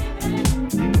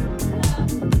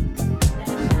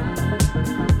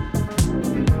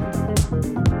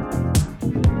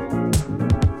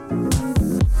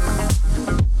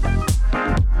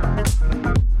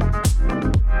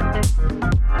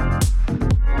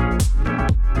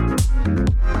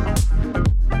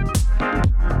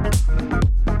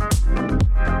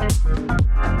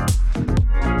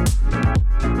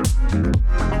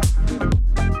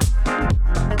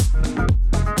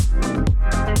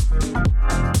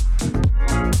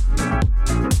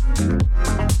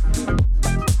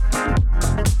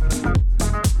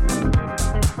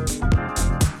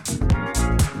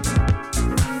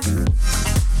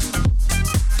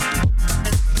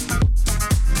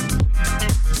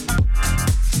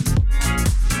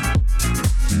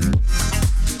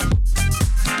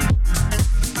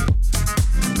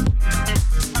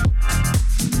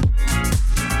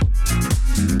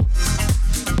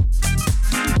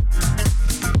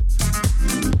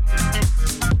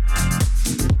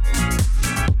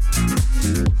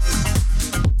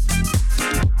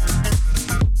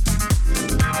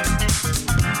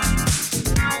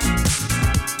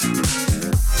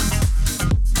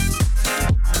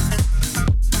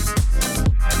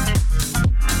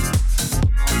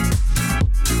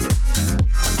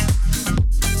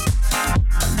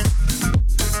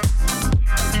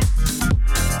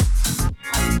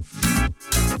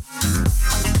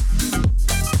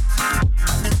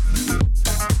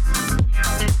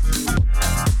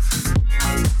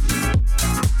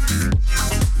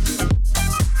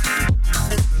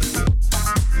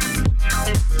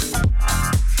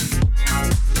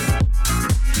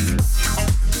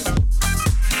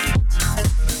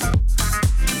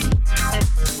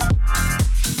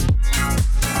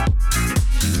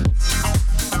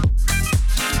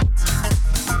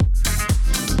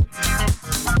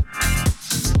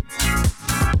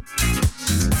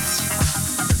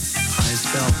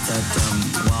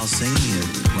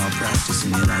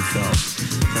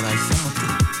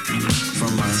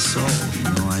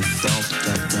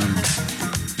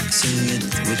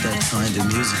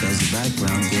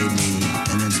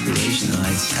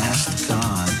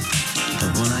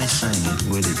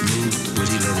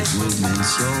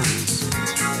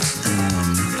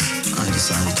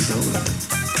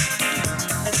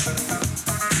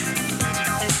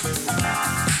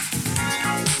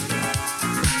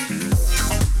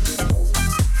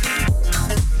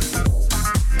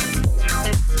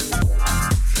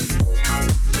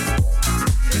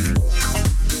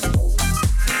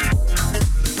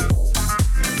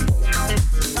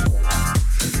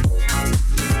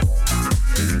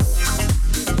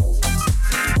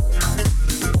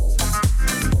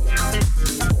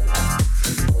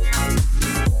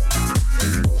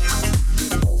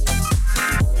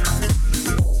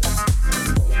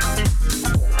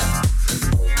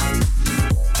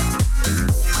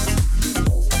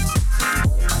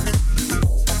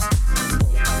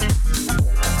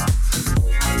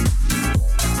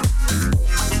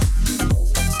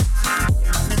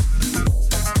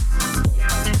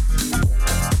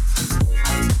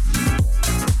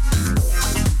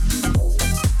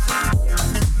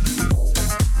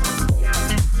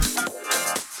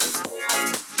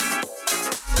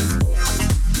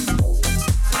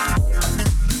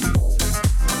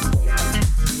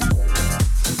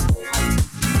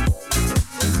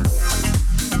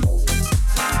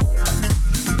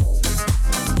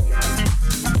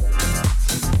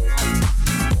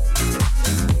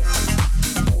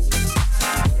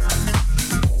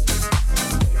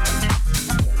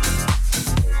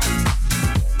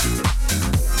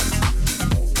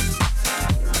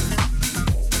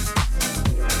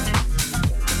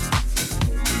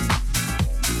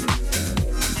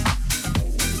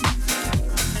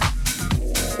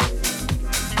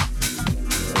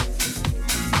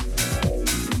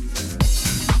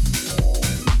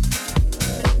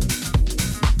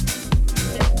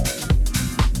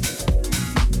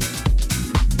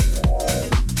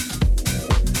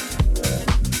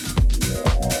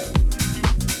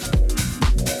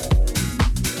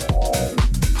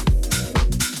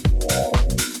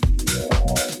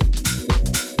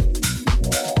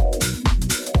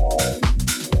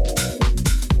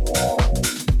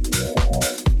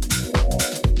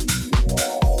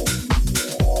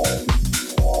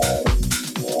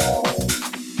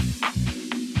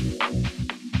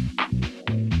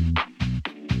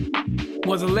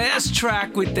 Well, the last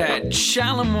track with that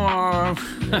Shalimar,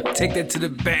 take that to the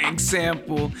bank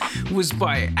sample, was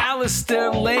by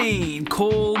Alistair Lane,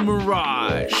 Cold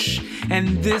Mirage.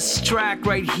 And this track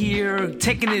right here,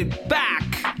 taking it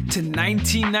back to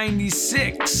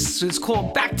 1996. So it's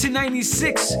called Back to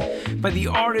 96 by the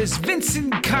artists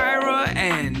Vincent Kyra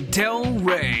and Del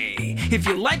Rey. If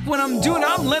you like what I'm doing,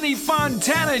 I'm Lenny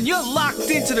Fontana, and you're locked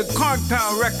into the Card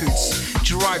Power Records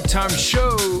Drive Time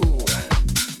Show.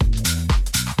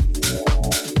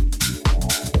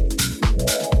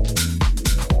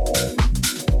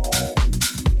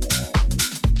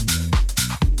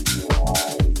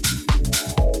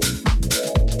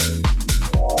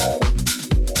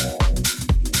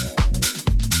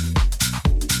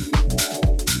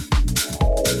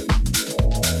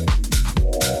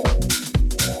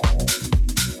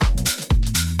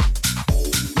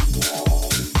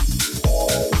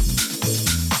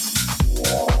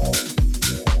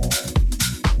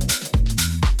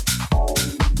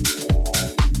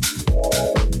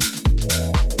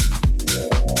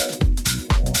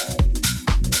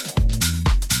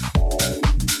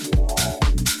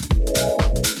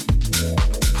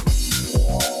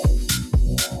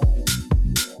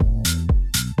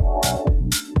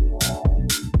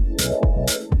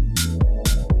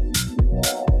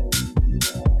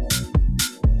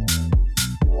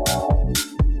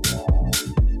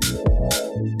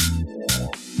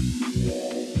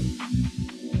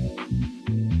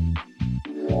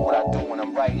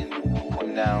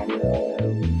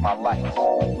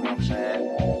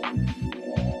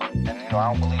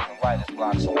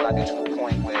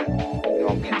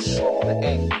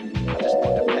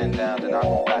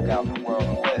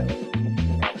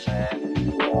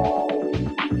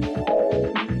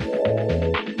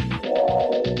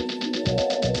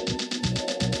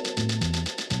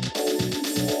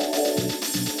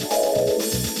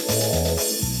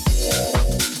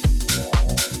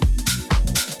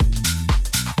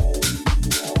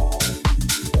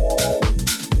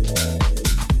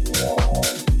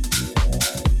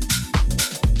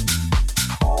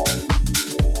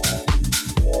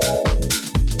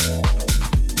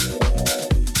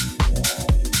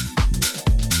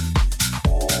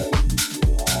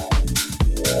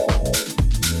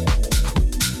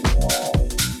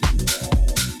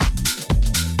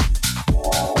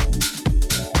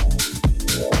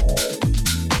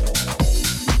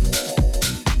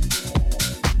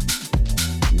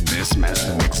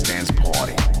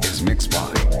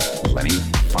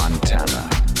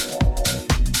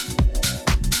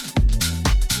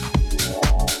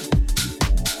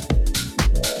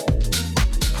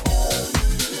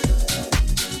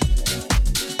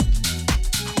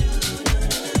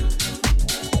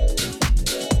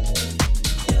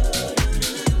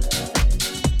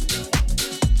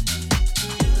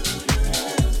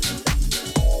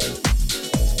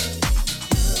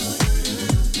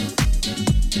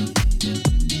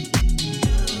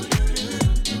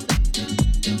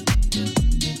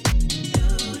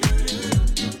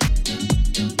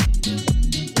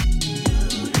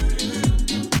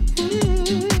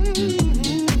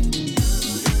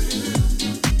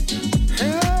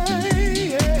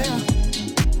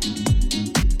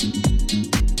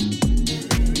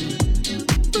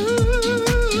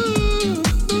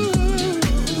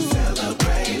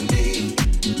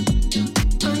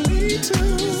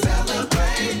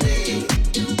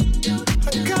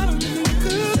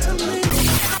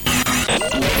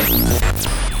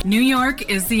 New York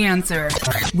is the answer.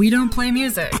 We don't play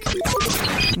music.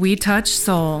 We touch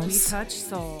souls. We touch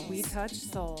soul. We touch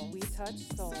soul. We touch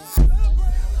soul.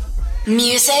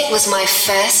 Music was my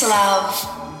first love.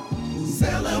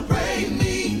 Celebrate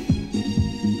me.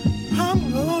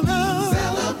 I'm gonna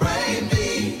celebrate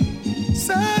me.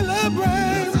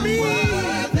 Celebrate me.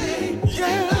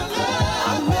 Yeah.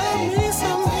 I love me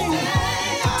some me.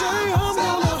 Today I'm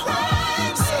gonna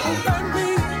celebrate me.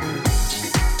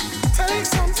 Take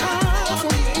some time for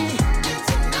me.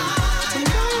 Tonight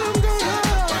I'm gonna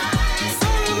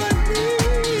celebrate me.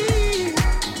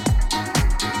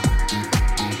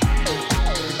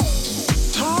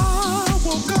 I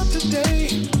woke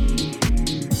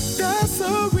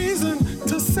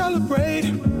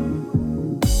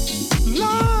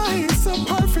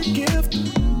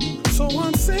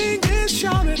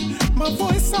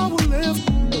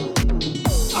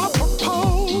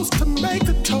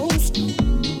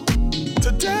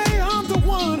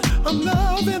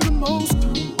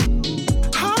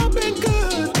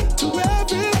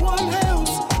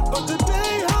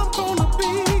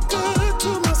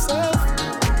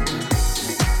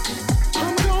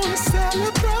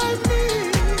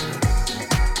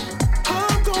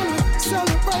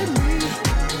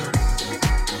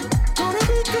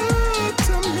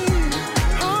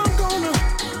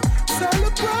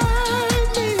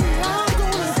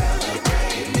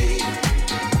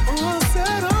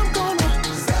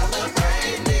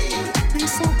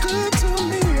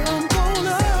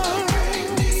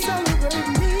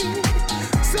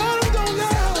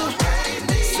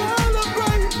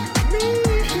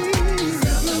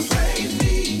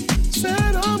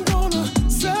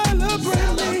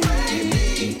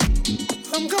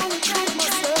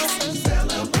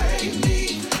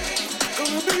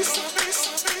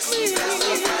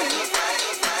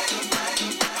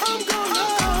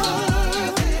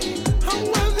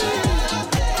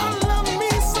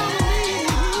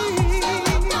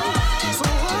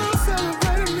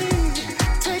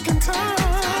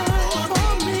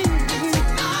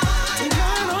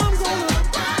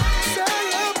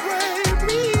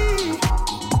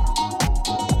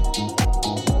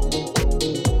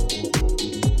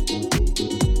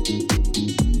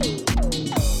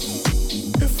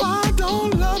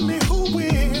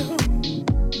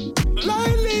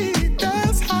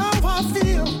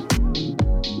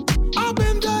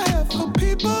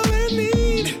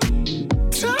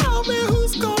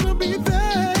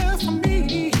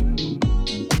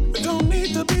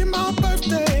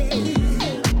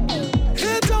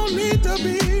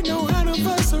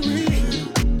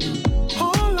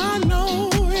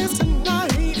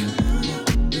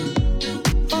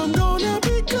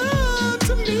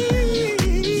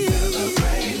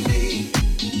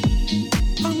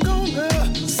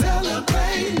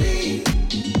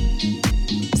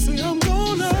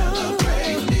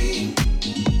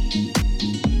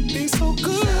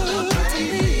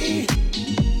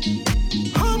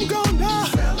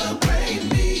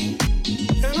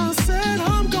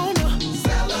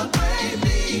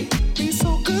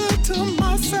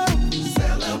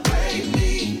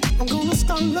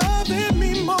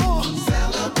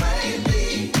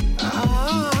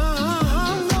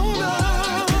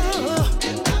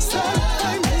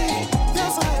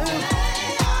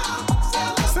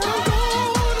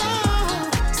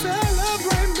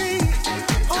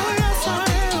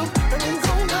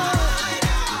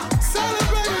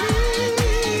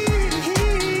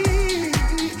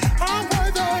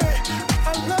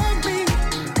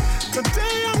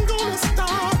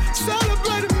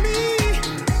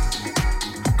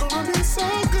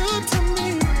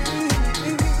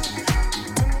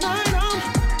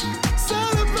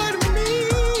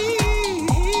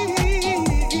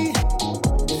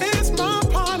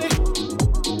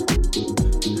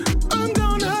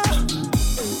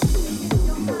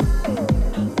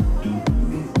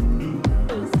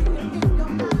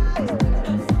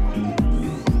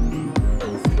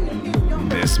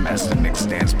This Master Mix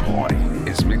Dance Party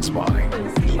is mixed by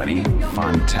Lenny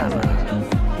Fontana.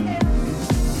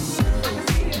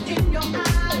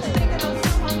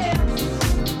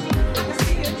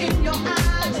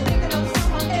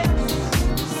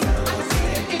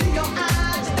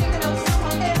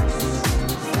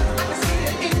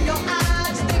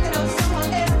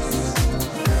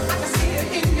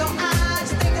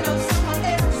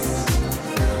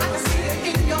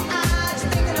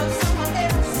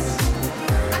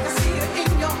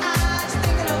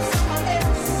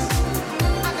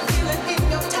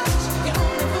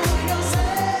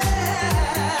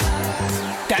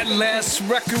 Last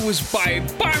record was by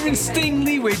Byron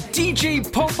Stingley with DJ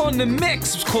Pope on the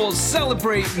mix. It's called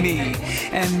Celebrate Me.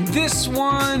 And this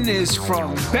one is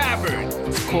from Babbard.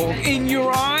 It's called In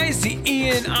Your Eyes, the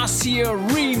Ian Asia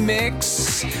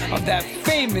remix of that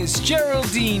famous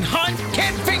Geraldine Hunt,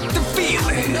 Can't Fake the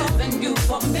Feeling. Loving you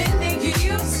for many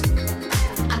years.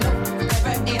 I know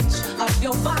every inch of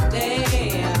your body.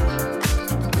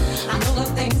 I know the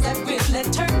things that really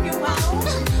turn you on.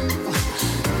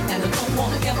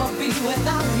 Wanna ever be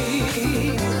without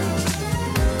me.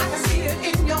 I can see it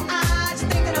in your eyes,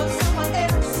 thinking of someone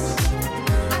else.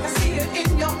 I can see it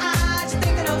in your eyes,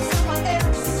 thinking of someone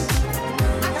else.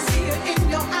 I can see it in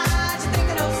your eyes,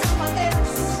 thinking of someone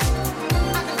else.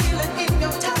 I can feel it in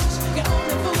your touch. You're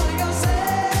only fooling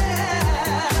yourself.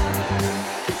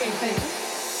 Hey, baby.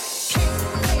 Can't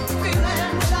make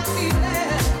feeling without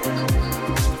feeling.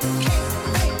 Can't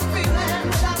make feeling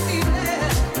without feeling.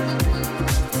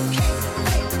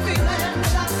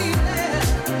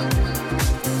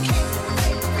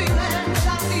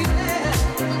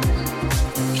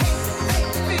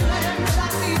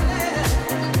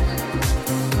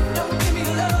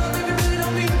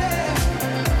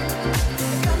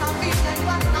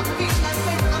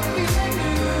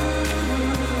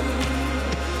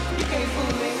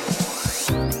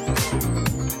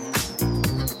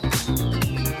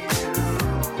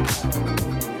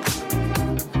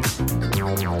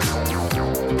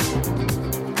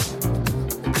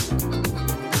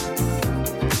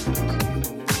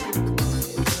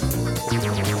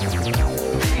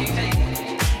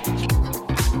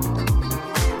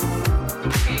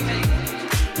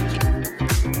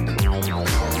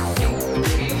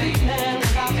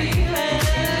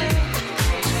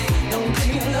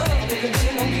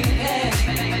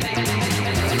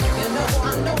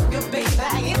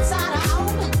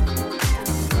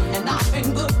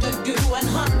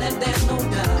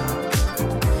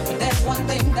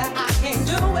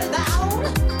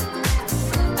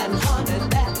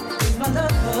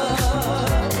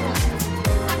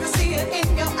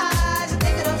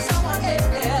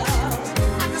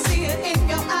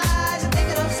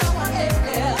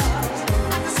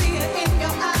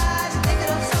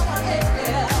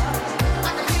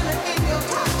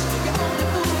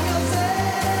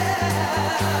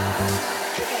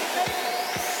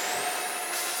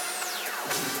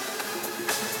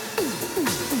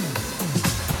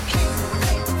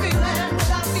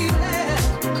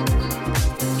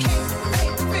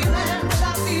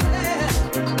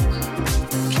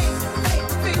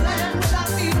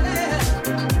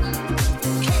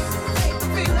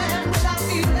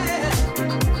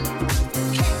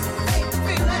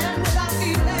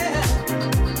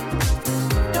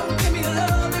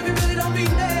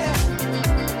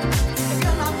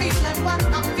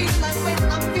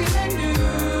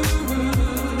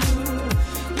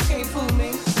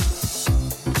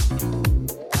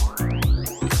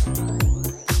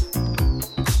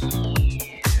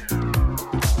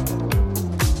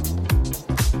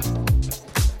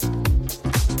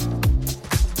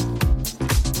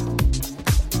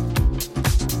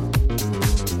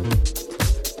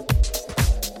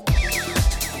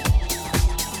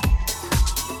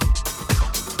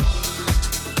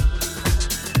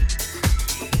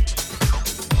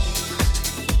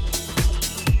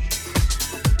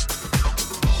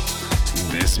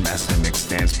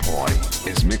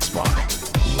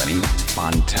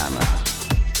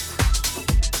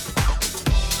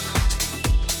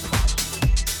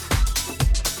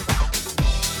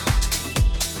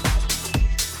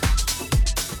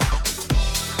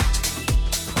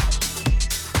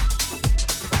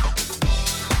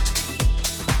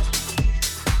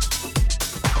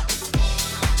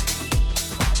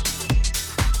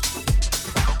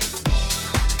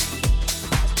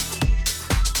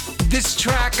 This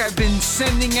track I've been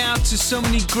sending out to so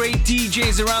many great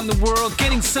DJs around the world,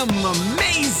 getting some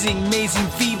amazing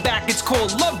feedback. It's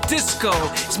called Love Disco.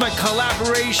 It's my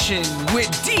collaboration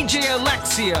with DJ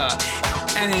Alexia.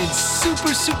 And it's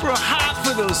super hot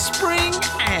for those spring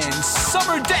and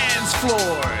summer dance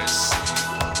floors.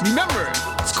 Remember,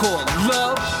 it's called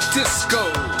Love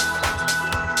Disco.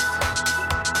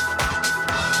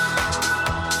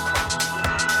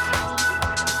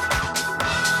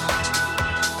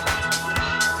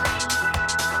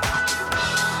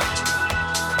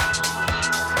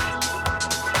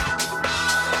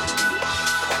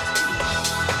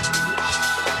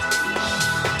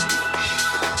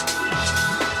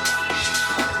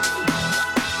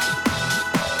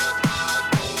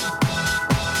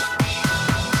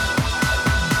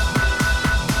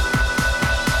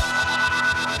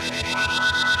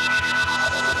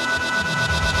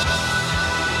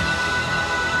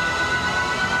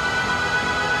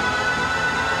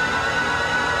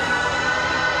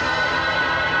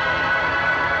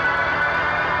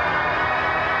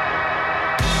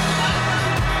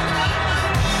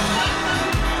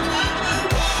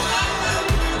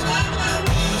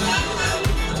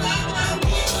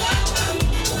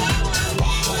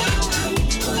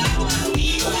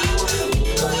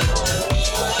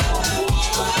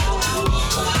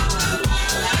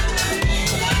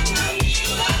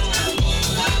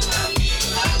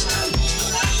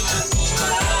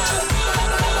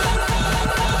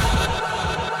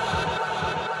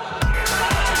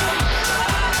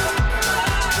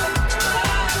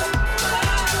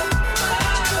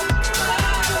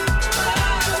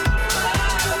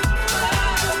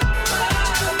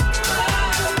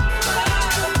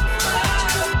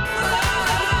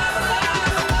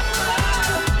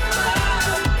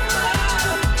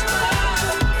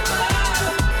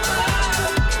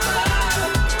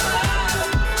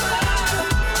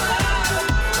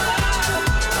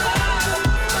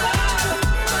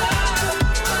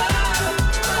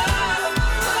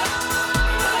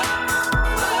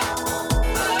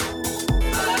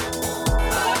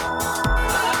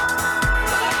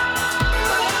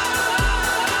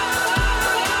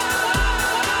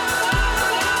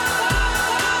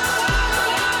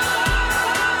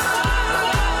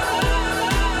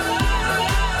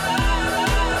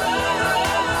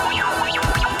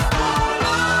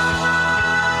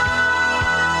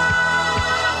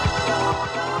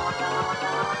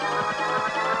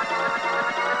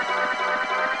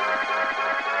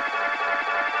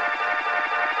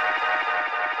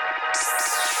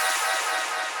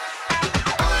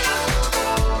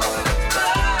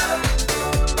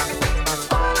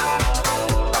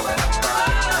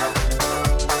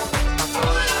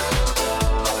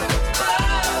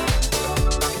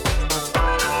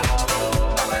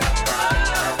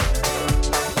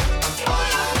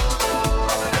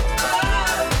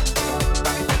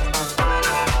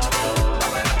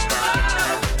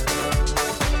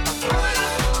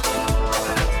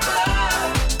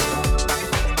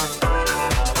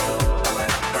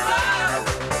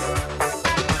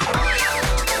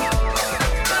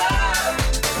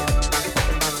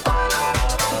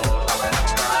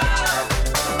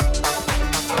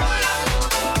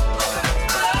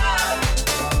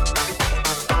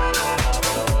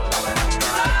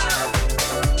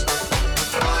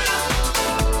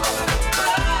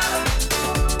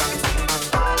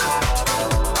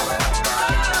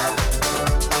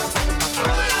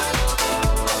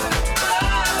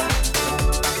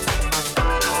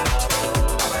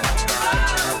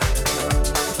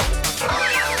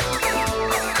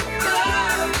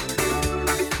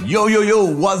 Yo, yo, yo,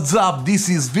 what's up? This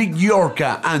is Vic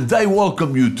Yorka, and I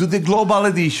welcome you to the global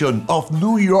edition of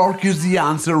New York is the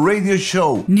Answer radio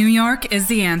show. New York is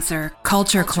the Answer.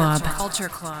 Culture Club. Culture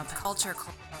Club. Culture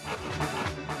Club.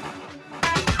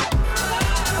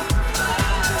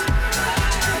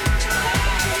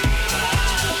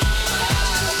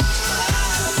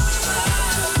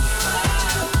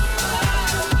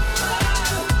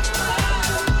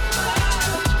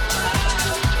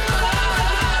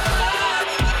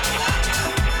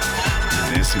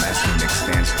 This master mix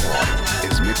dance party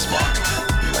is mixed by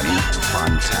Lenny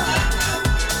Fontana.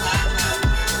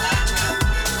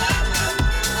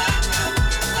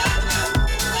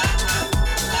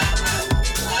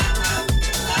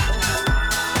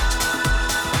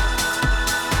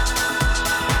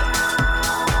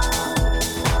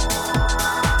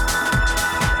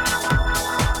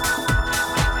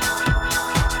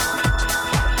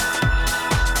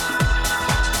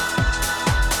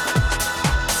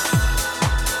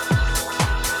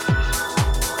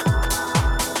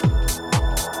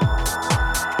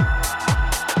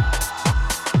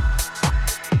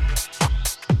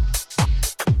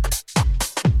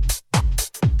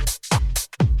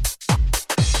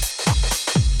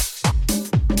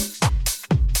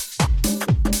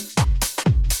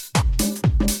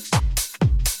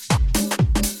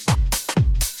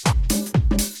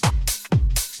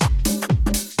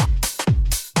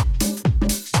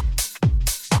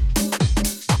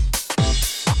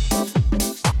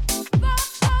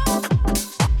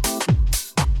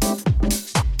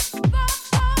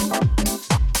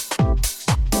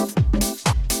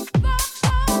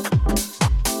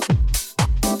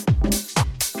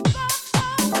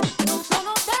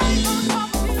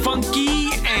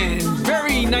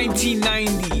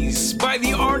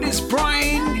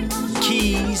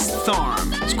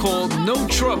 called No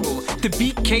Trouble, the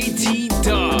BKT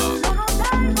dub.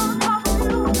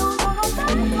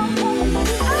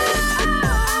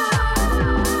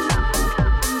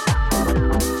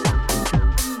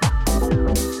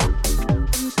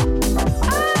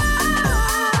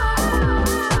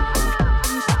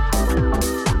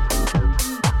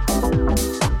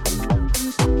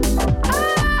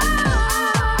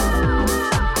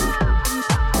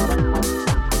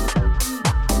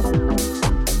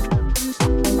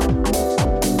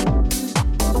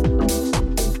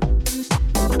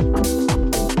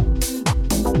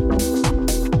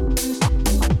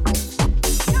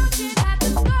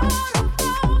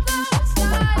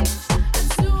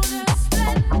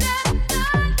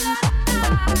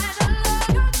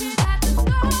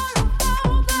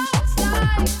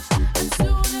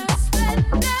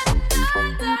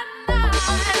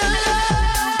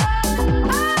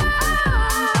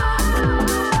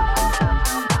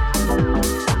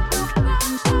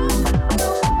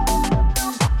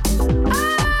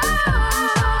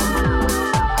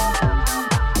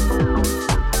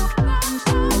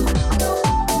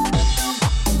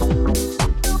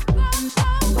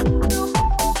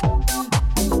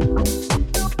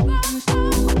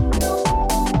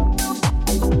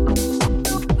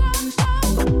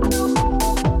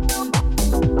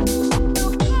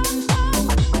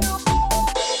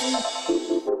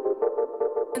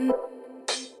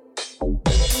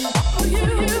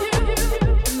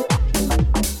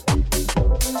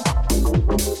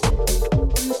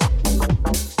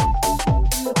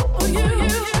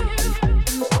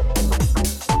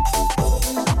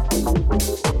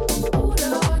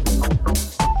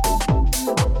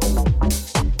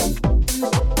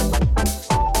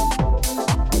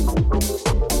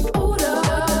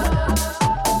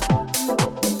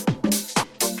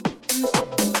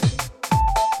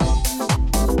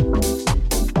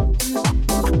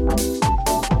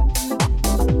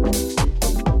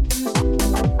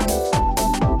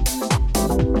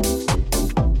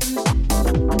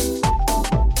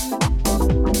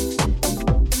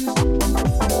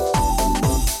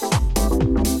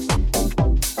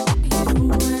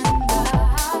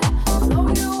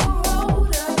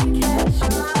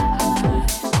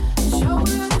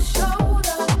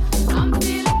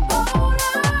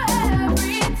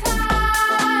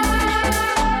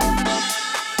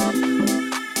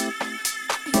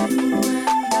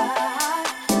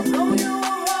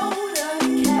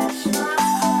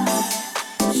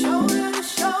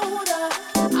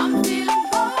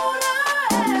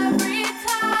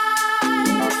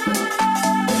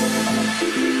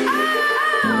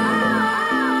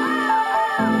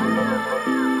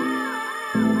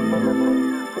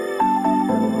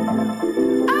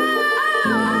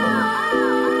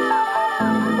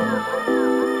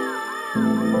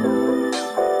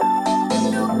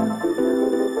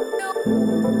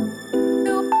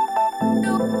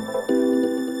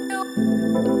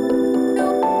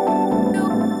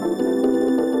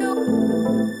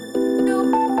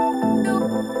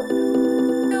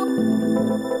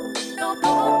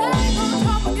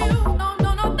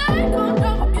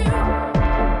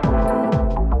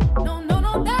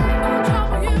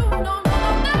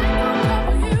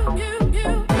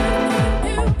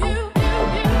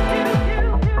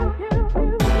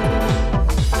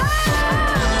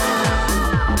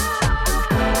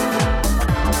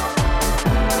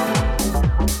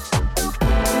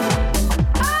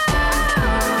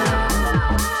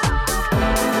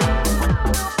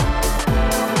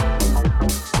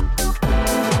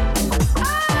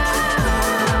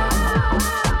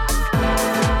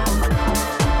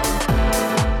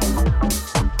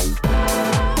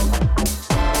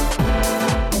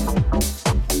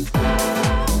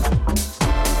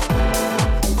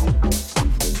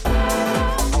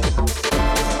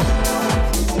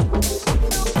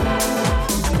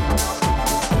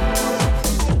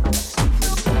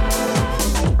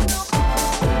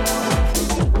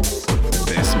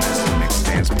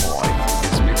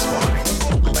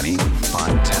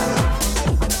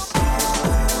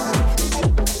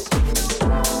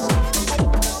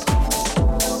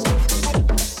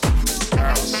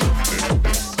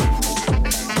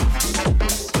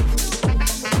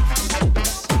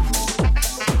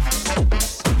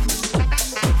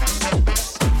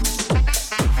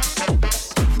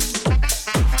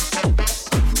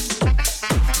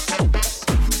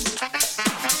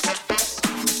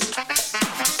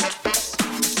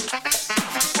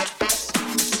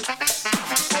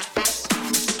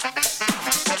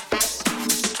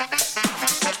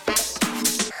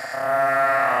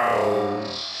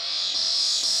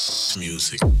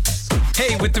 Music.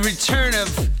 Hey, with the return of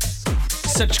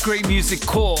such great music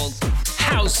called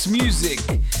house music.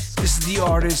 This is the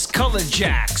artist Color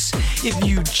Jacks. If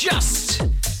you just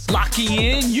locking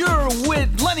in, you're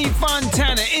with Lenny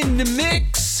Fontana in the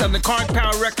mix on the Kark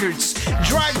Power Records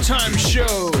Drive Time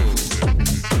Show.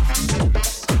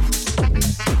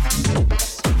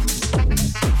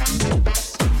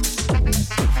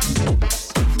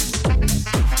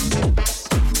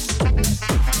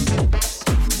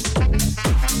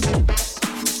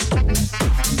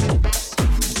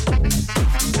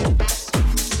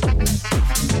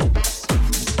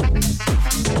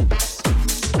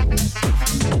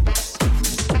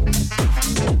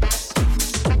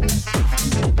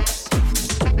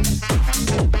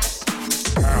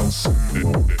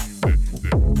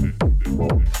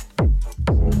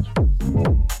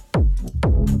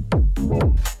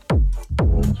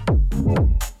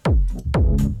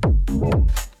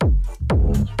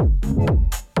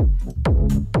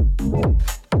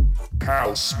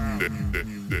 House.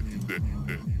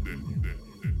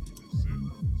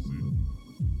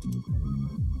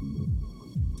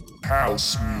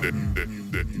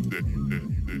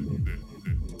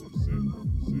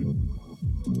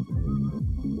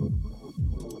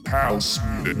 House.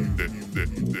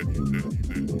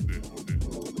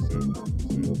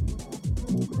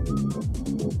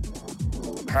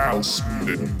 House.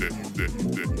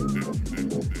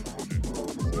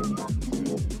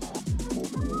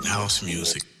 House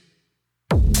music.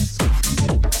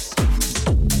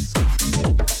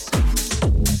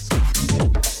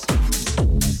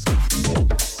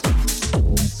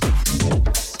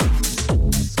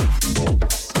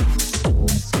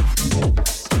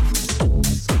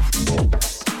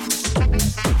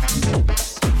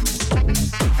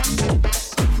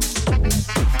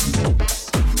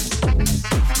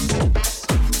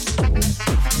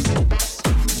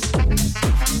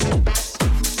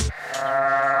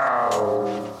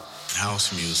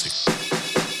 House music.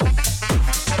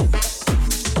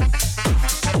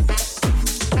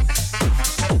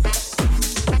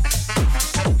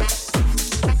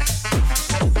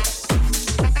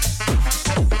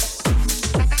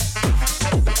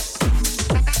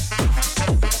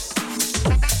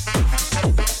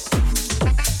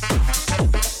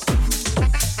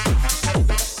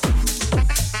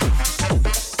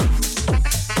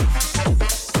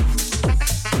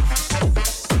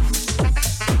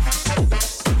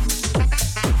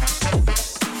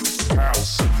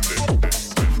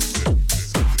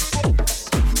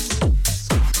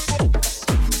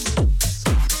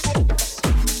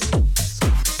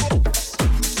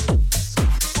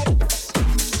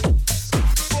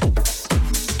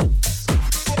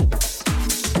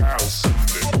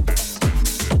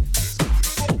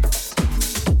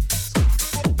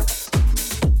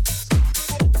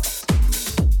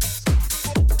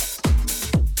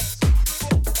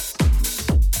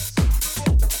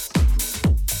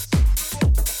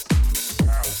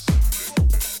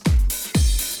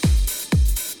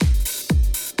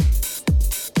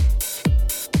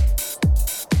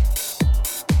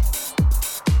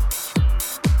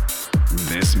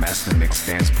 This Master Mix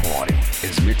Dance Party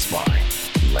is mixed by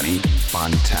Lenny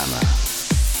Fontana.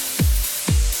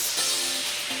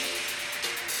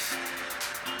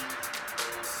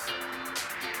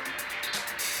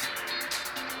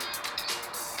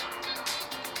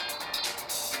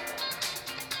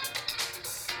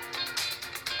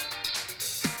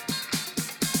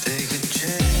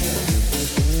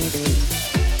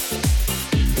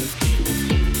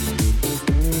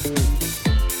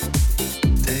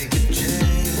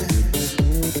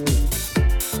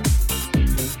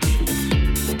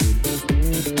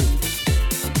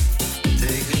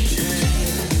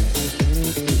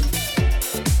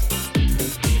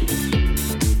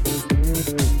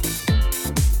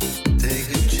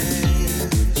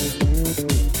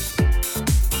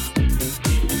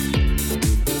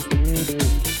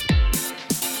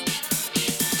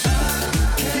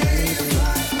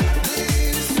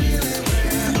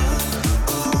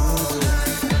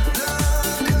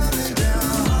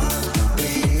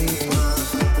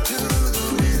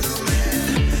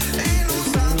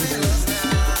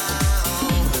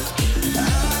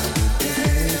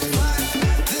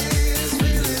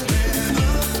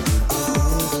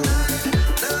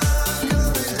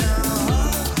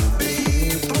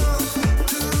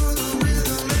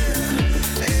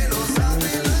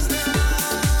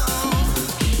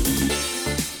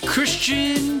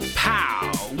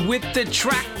 With the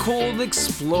track called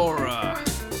Explorer.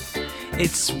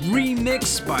 It's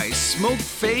remixed by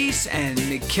Smokeface and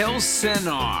Mikkel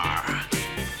Senar.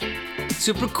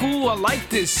 Super cool, I like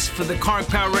this for the Kark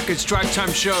Power Records Drive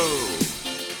Time Show.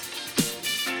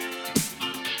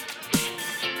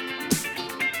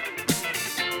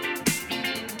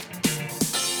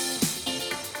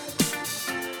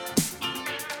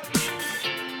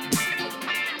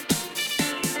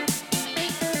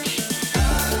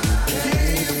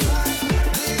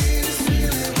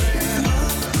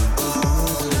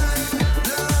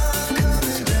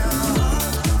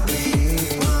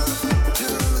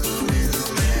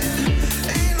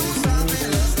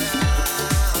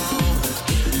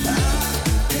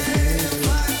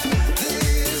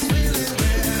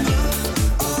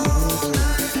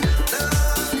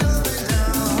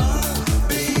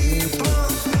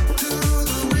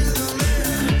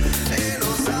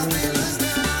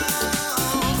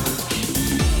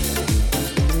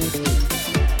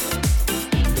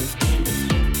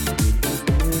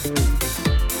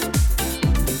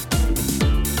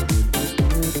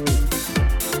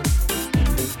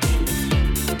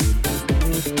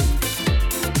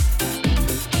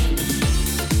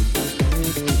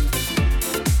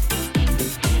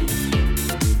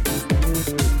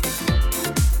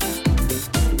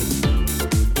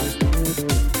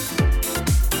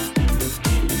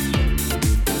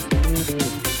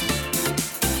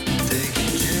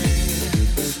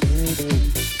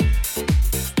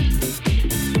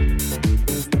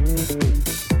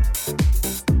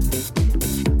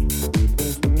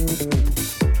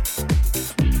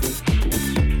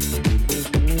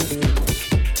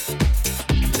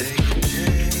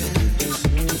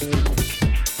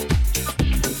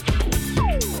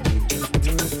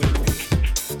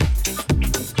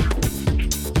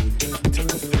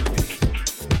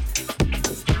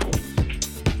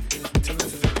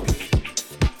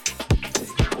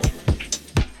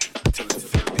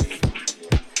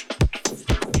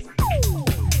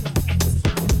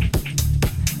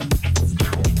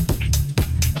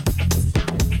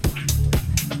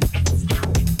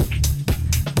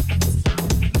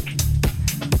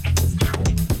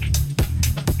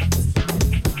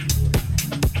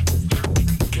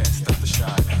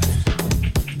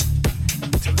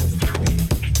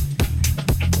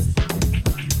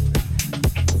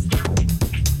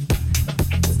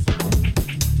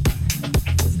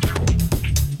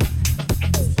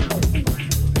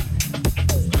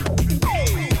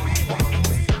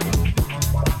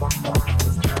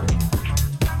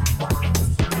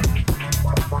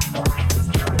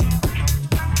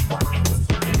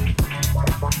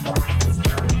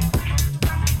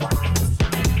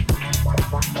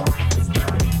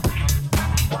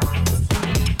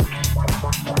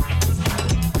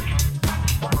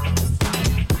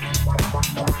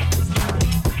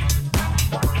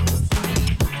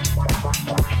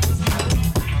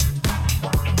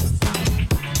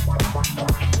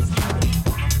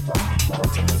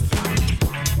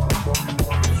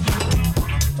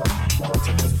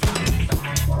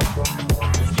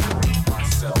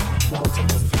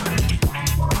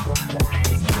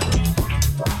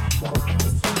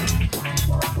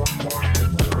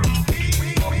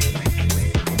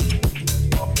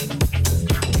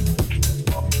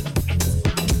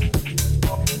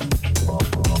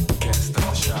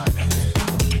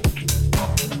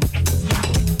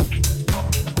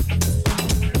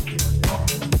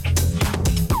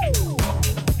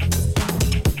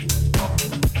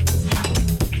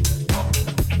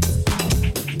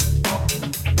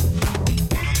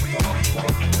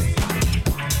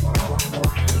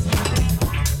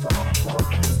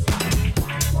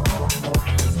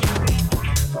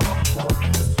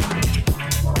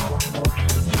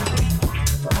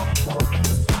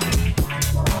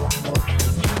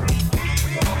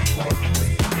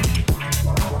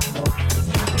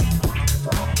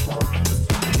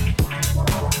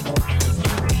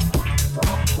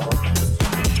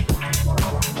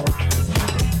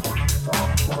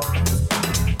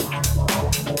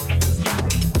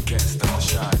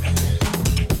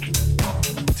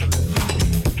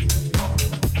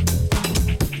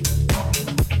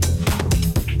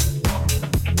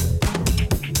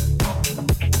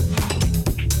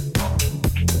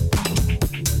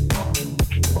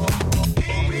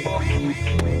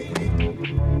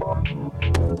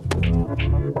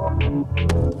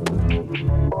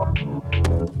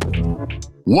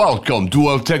 Welcome to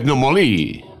El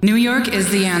Technomoli. New York is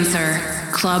the answer.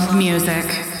 Club music.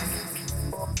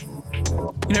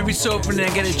 And every so often I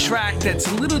get a track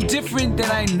that's a little different than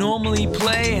I normally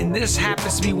play, and this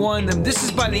happens to be one of them. This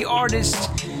is by the artist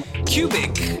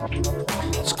Cubic.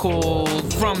 It's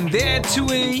called From There to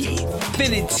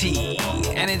Infinity,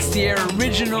 and it's their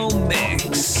original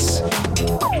mix.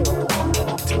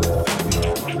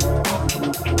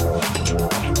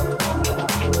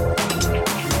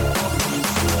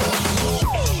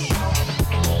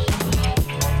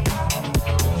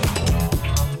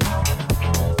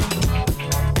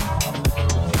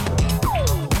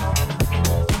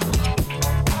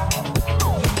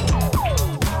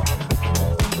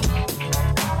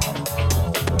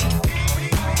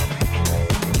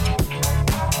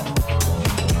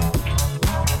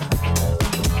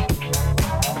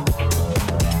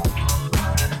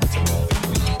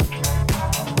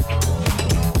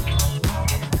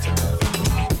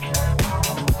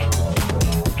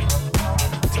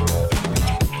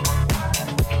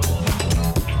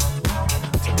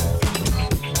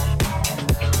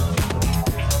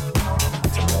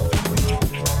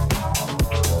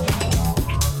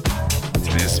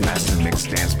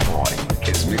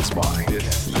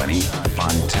 Lenny,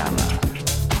 Fontana.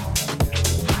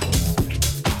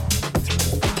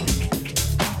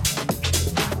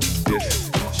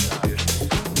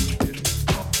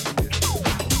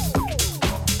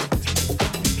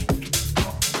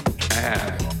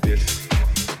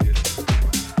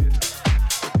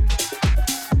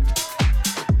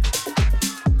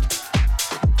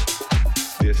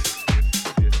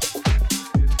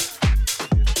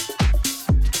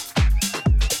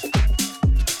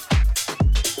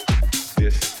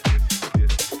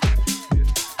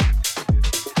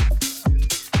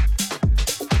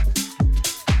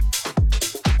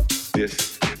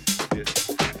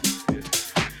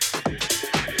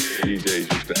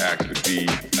 DJs used to actually be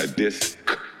a disc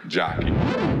jockey.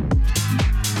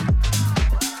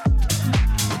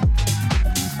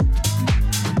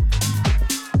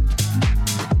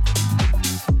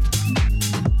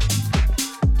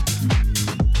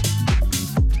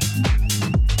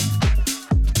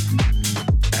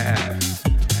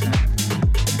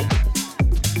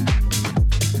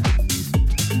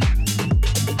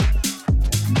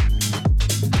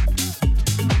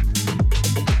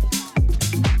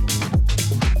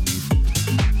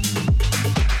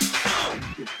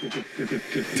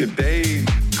 Today's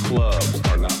clubs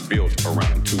are not built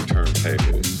around two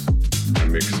turntables, a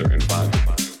mixer and vinyl.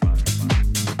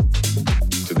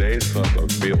 Today's clubs are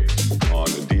built on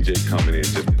the DJ coming in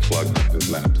just plugging up his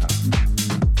laptop.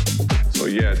 So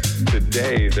yes,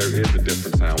 today there is a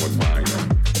different sound with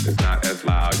vinyl. It's not as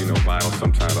loud, vinyl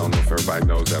sometimes, I don't know if everybody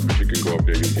knows that, but you can go up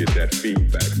there, you get that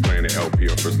feedback playing the LP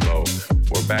or for slow.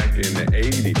 We're back in the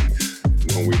 80s.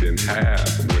 When we didn't have,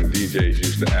 when DJs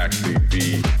used to actually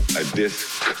be a disc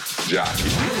jockey.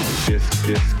 Disc.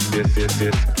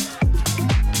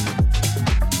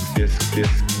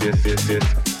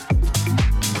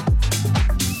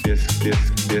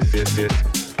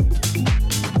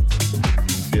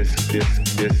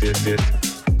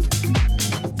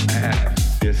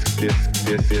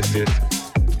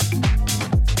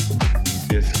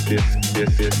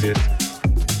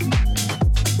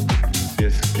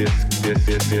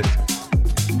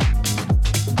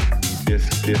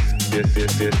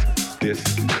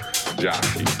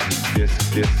 Jockey.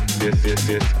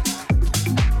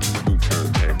 Two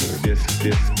turntables.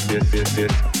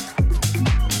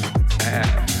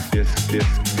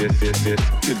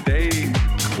 Today's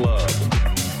club.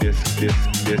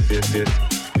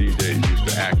 DJs used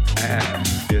to act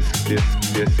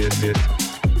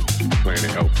playing the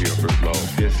LP or for slow.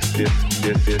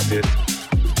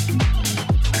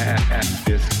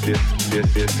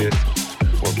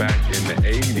 We're back in the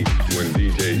 80s when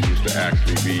DJs used to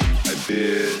actually be a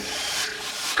disc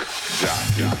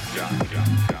jockey.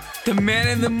 The man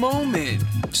of the moment,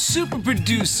 super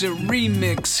producer,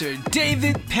 remixer,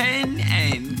 David Penn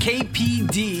and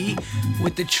KPD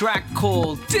with the track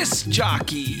called Disc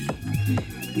Jockey.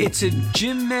 It's a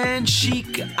Jim Man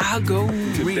Chicago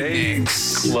remix.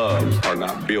 Today's clubs are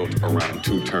not built around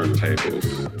two turntables,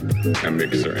 a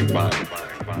mixer and vinyl.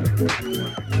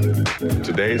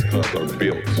 Today's clubs are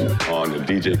built on the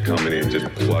DJ coming in just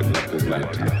plugging up his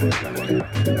laptop.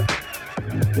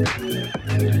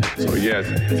 So yes,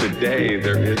 today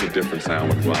there is a different sound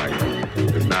with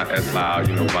vinyl. It's not as loud,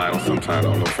 vinyl sometimes, I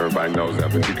don't know if everybody knows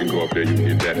that, but you can go up there, you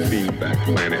get that feedback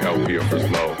playing the LP or for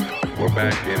slow. We're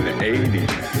back in the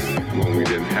 80s when we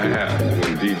didn't have,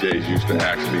 when DJs used to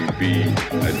actually be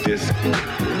a disc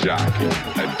jockey,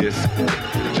 a disc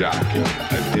jockey,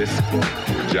 a disc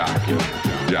jockey,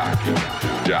 jockey,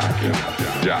 jockey,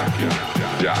 jockey,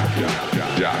 jockey,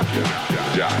 jockey,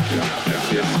 jockey,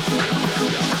 disc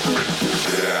jockey.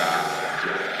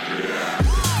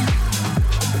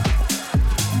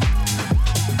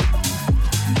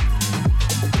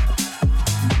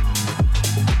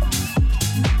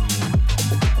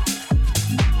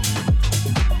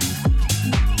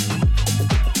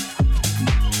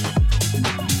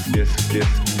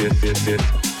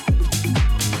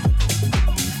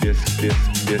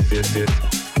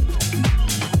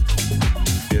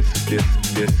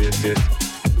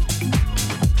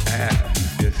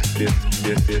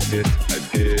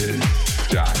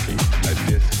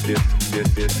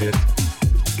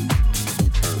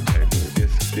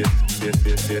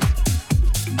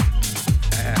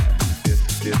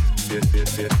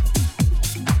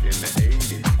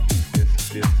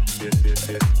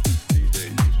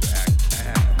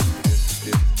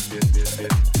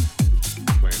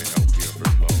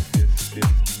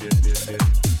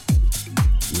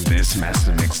 This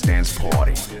Master Mix Dance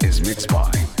Party is mixed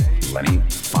by Lenny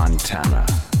Fontana.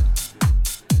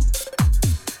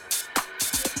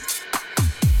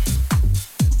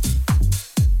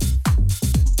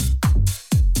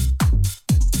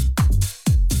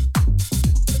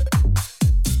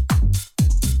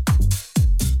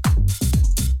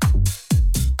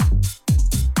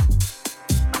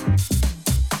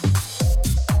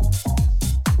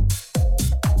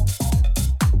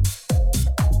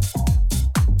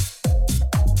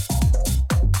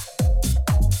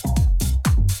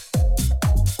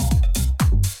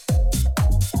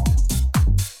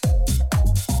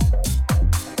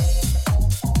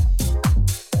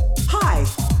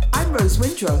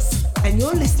 And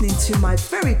you're listening to my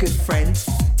very good friend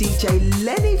DJ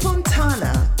Lenny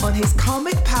Fontana on his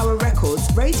Karmic Power Records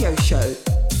radio show.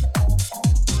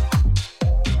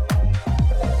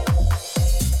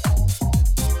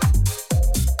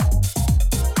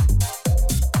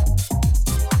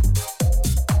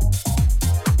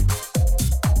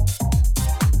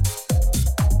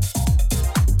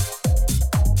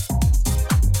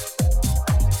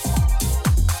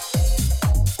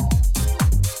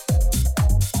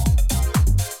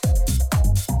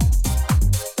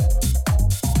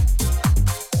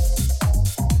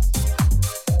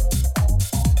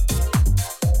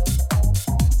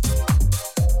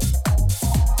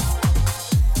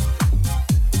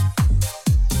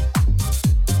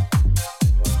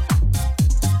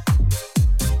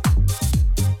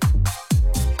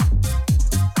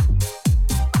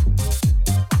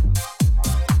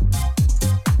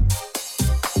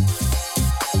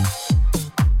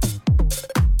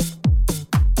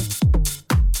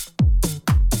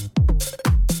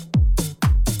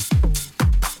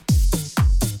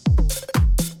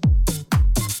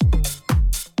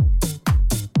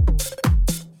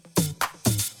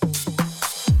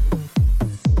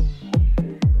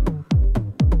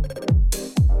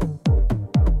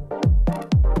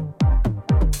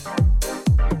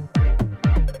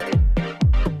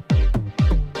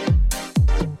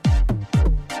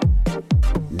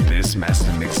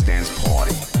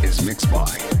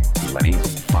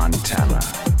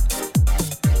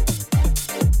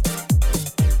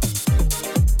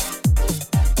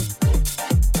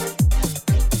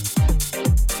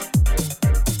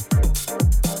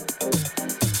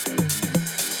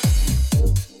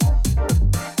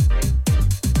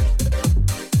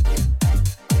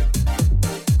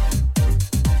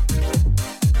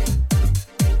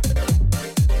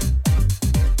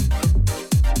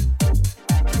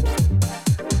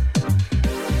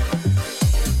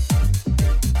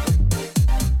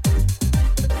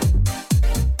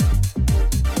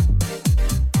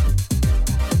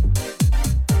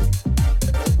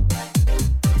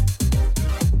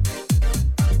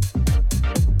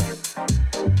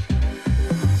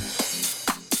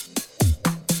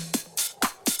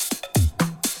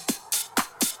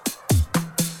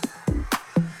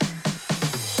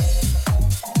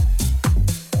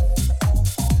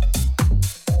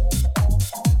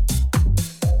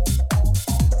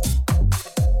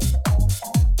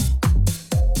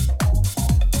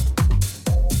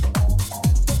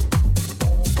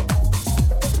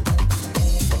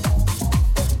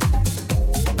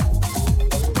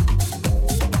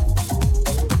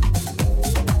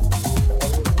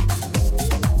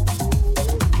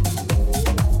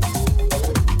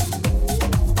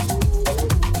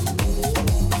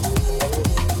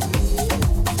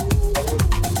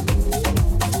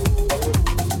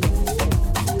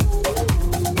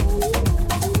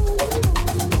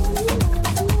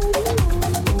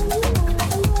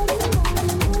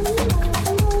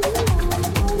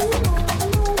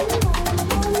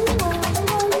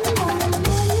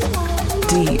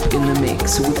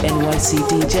 Mixer with NYC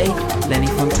DJ Lenny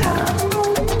Fontana.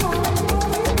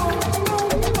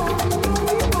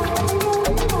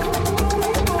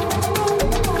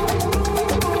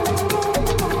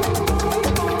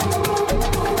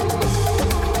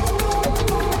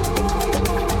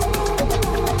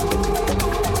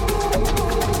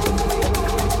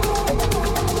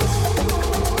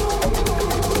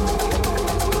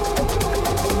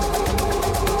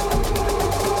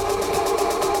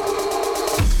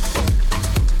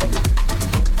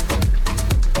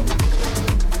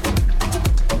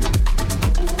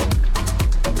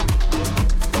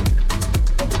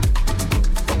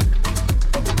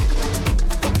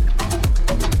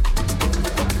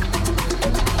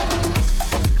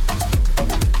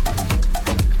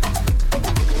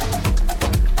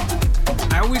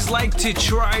 To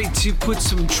try to put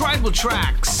some tribal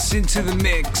tracks into the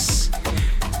mix,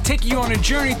 take you on a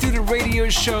journey through the radio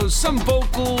show, some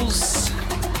vocals,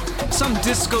 some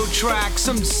disco tracks,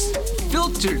 some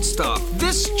filtered stuff.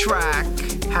 This track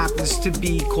happens to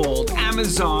be called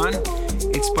Amazon.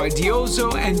 It's by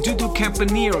Diozo and Dudu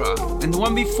Campanera, and the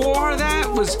one before that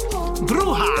was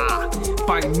Bruja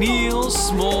by Neil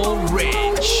Small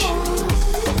Ridge.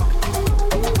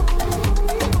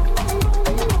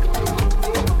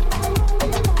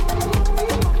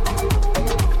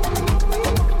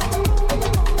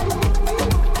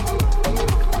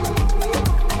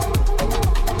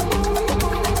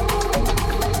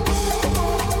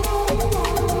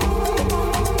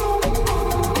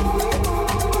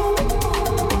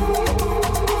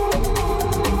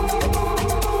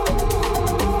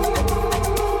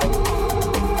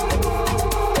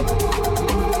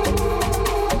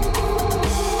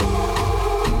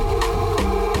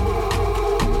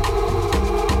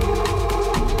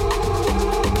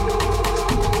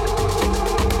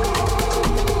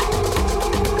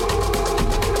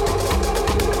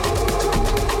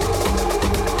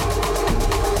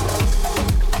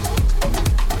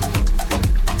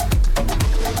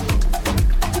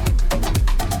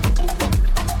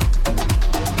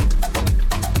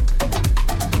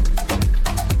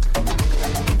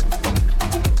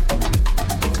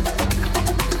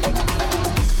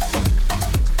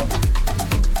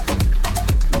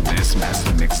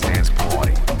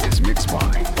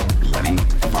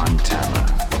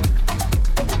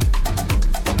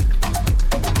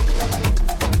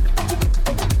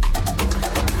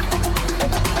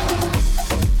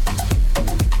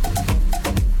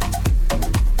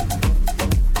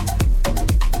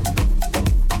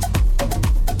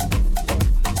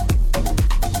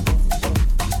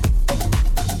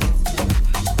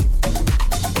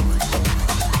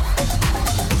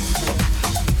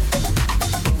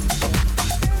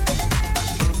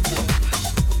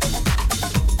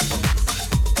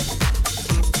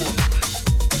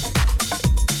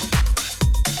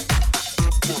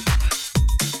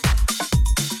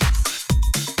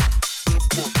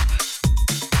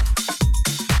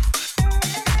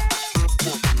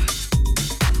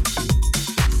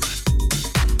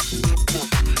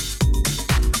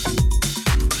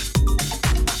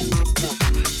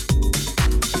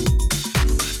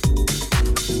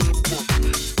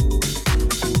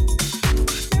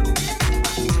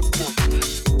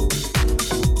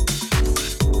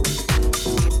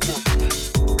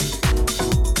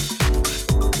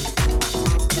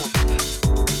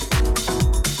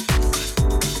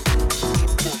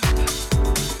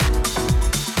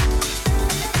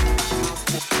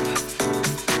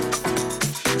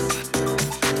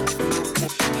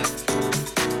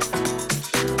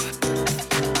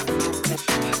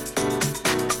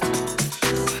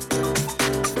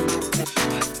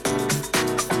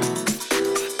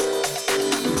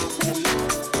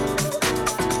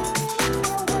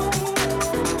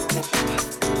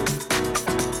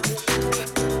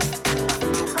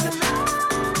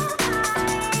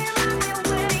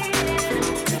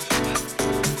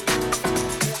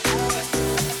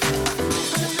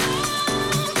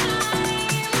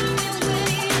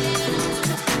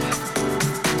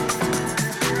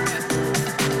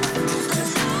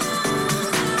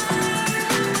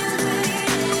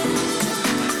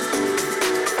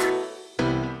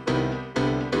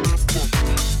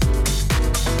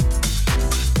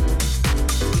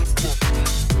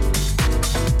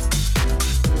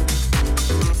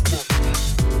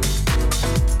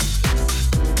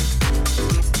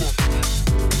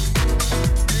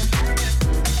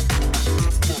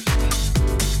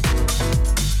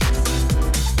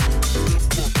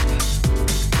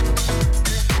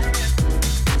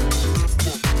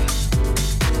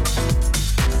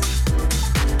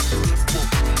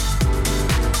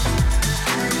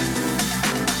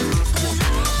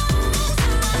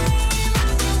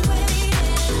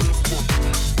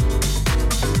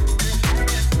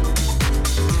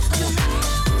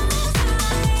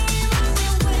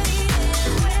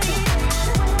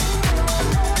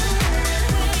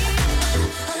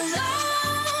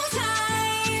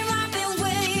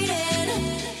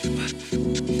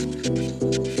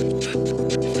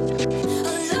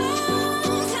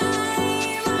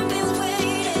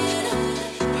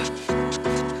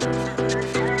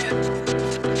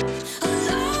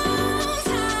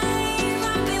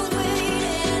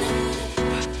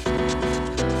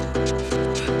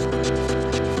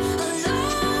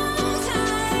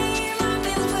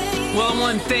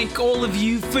 want to thank all of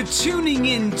you for tuning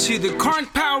in to the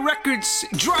Current Power Records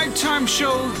Drive Time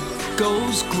Show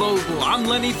Goes Global. I'm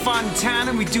Lenny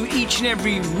Fontana. We do each and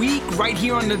every week right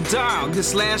here on the dial.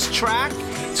 This last track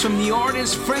is from the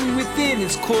artist Friend Within.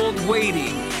 It's called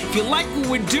Waiting. If you like what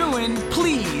we're doing,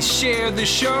 please share the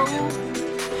show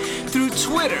through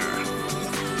Twitter,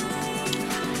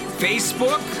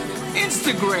 Facebook,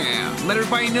 Instagram. Let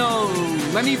everybody know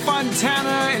Lenny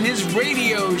Fontana and his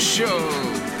radio show.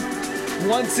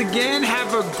 Once again,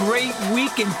 have a great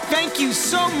week and thank you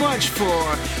so much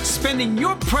for spending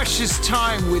your precious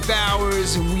time with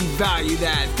ours, and we value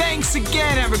that. Thanks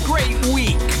again. Have a great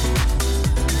week.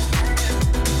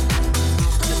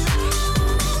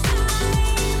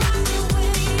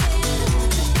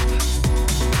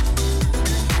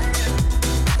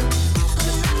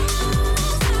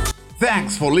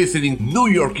 Thanks for listening to New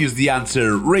York is the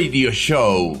Answer radio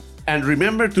show. And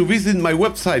remember to visit my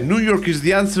website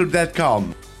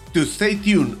newyorkistheanswer.com to stay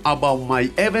tuned about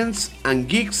my events and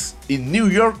gigs in New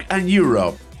York and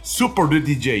Europe. Support the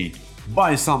DJ.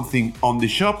 Buy something on the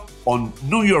shop on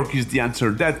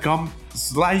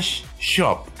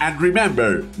newyorkistheanswer.com/shop. And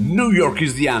remember, New York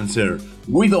is the answer.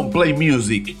 We don't play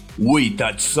music, we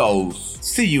touch souls.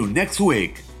 See you next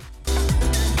week.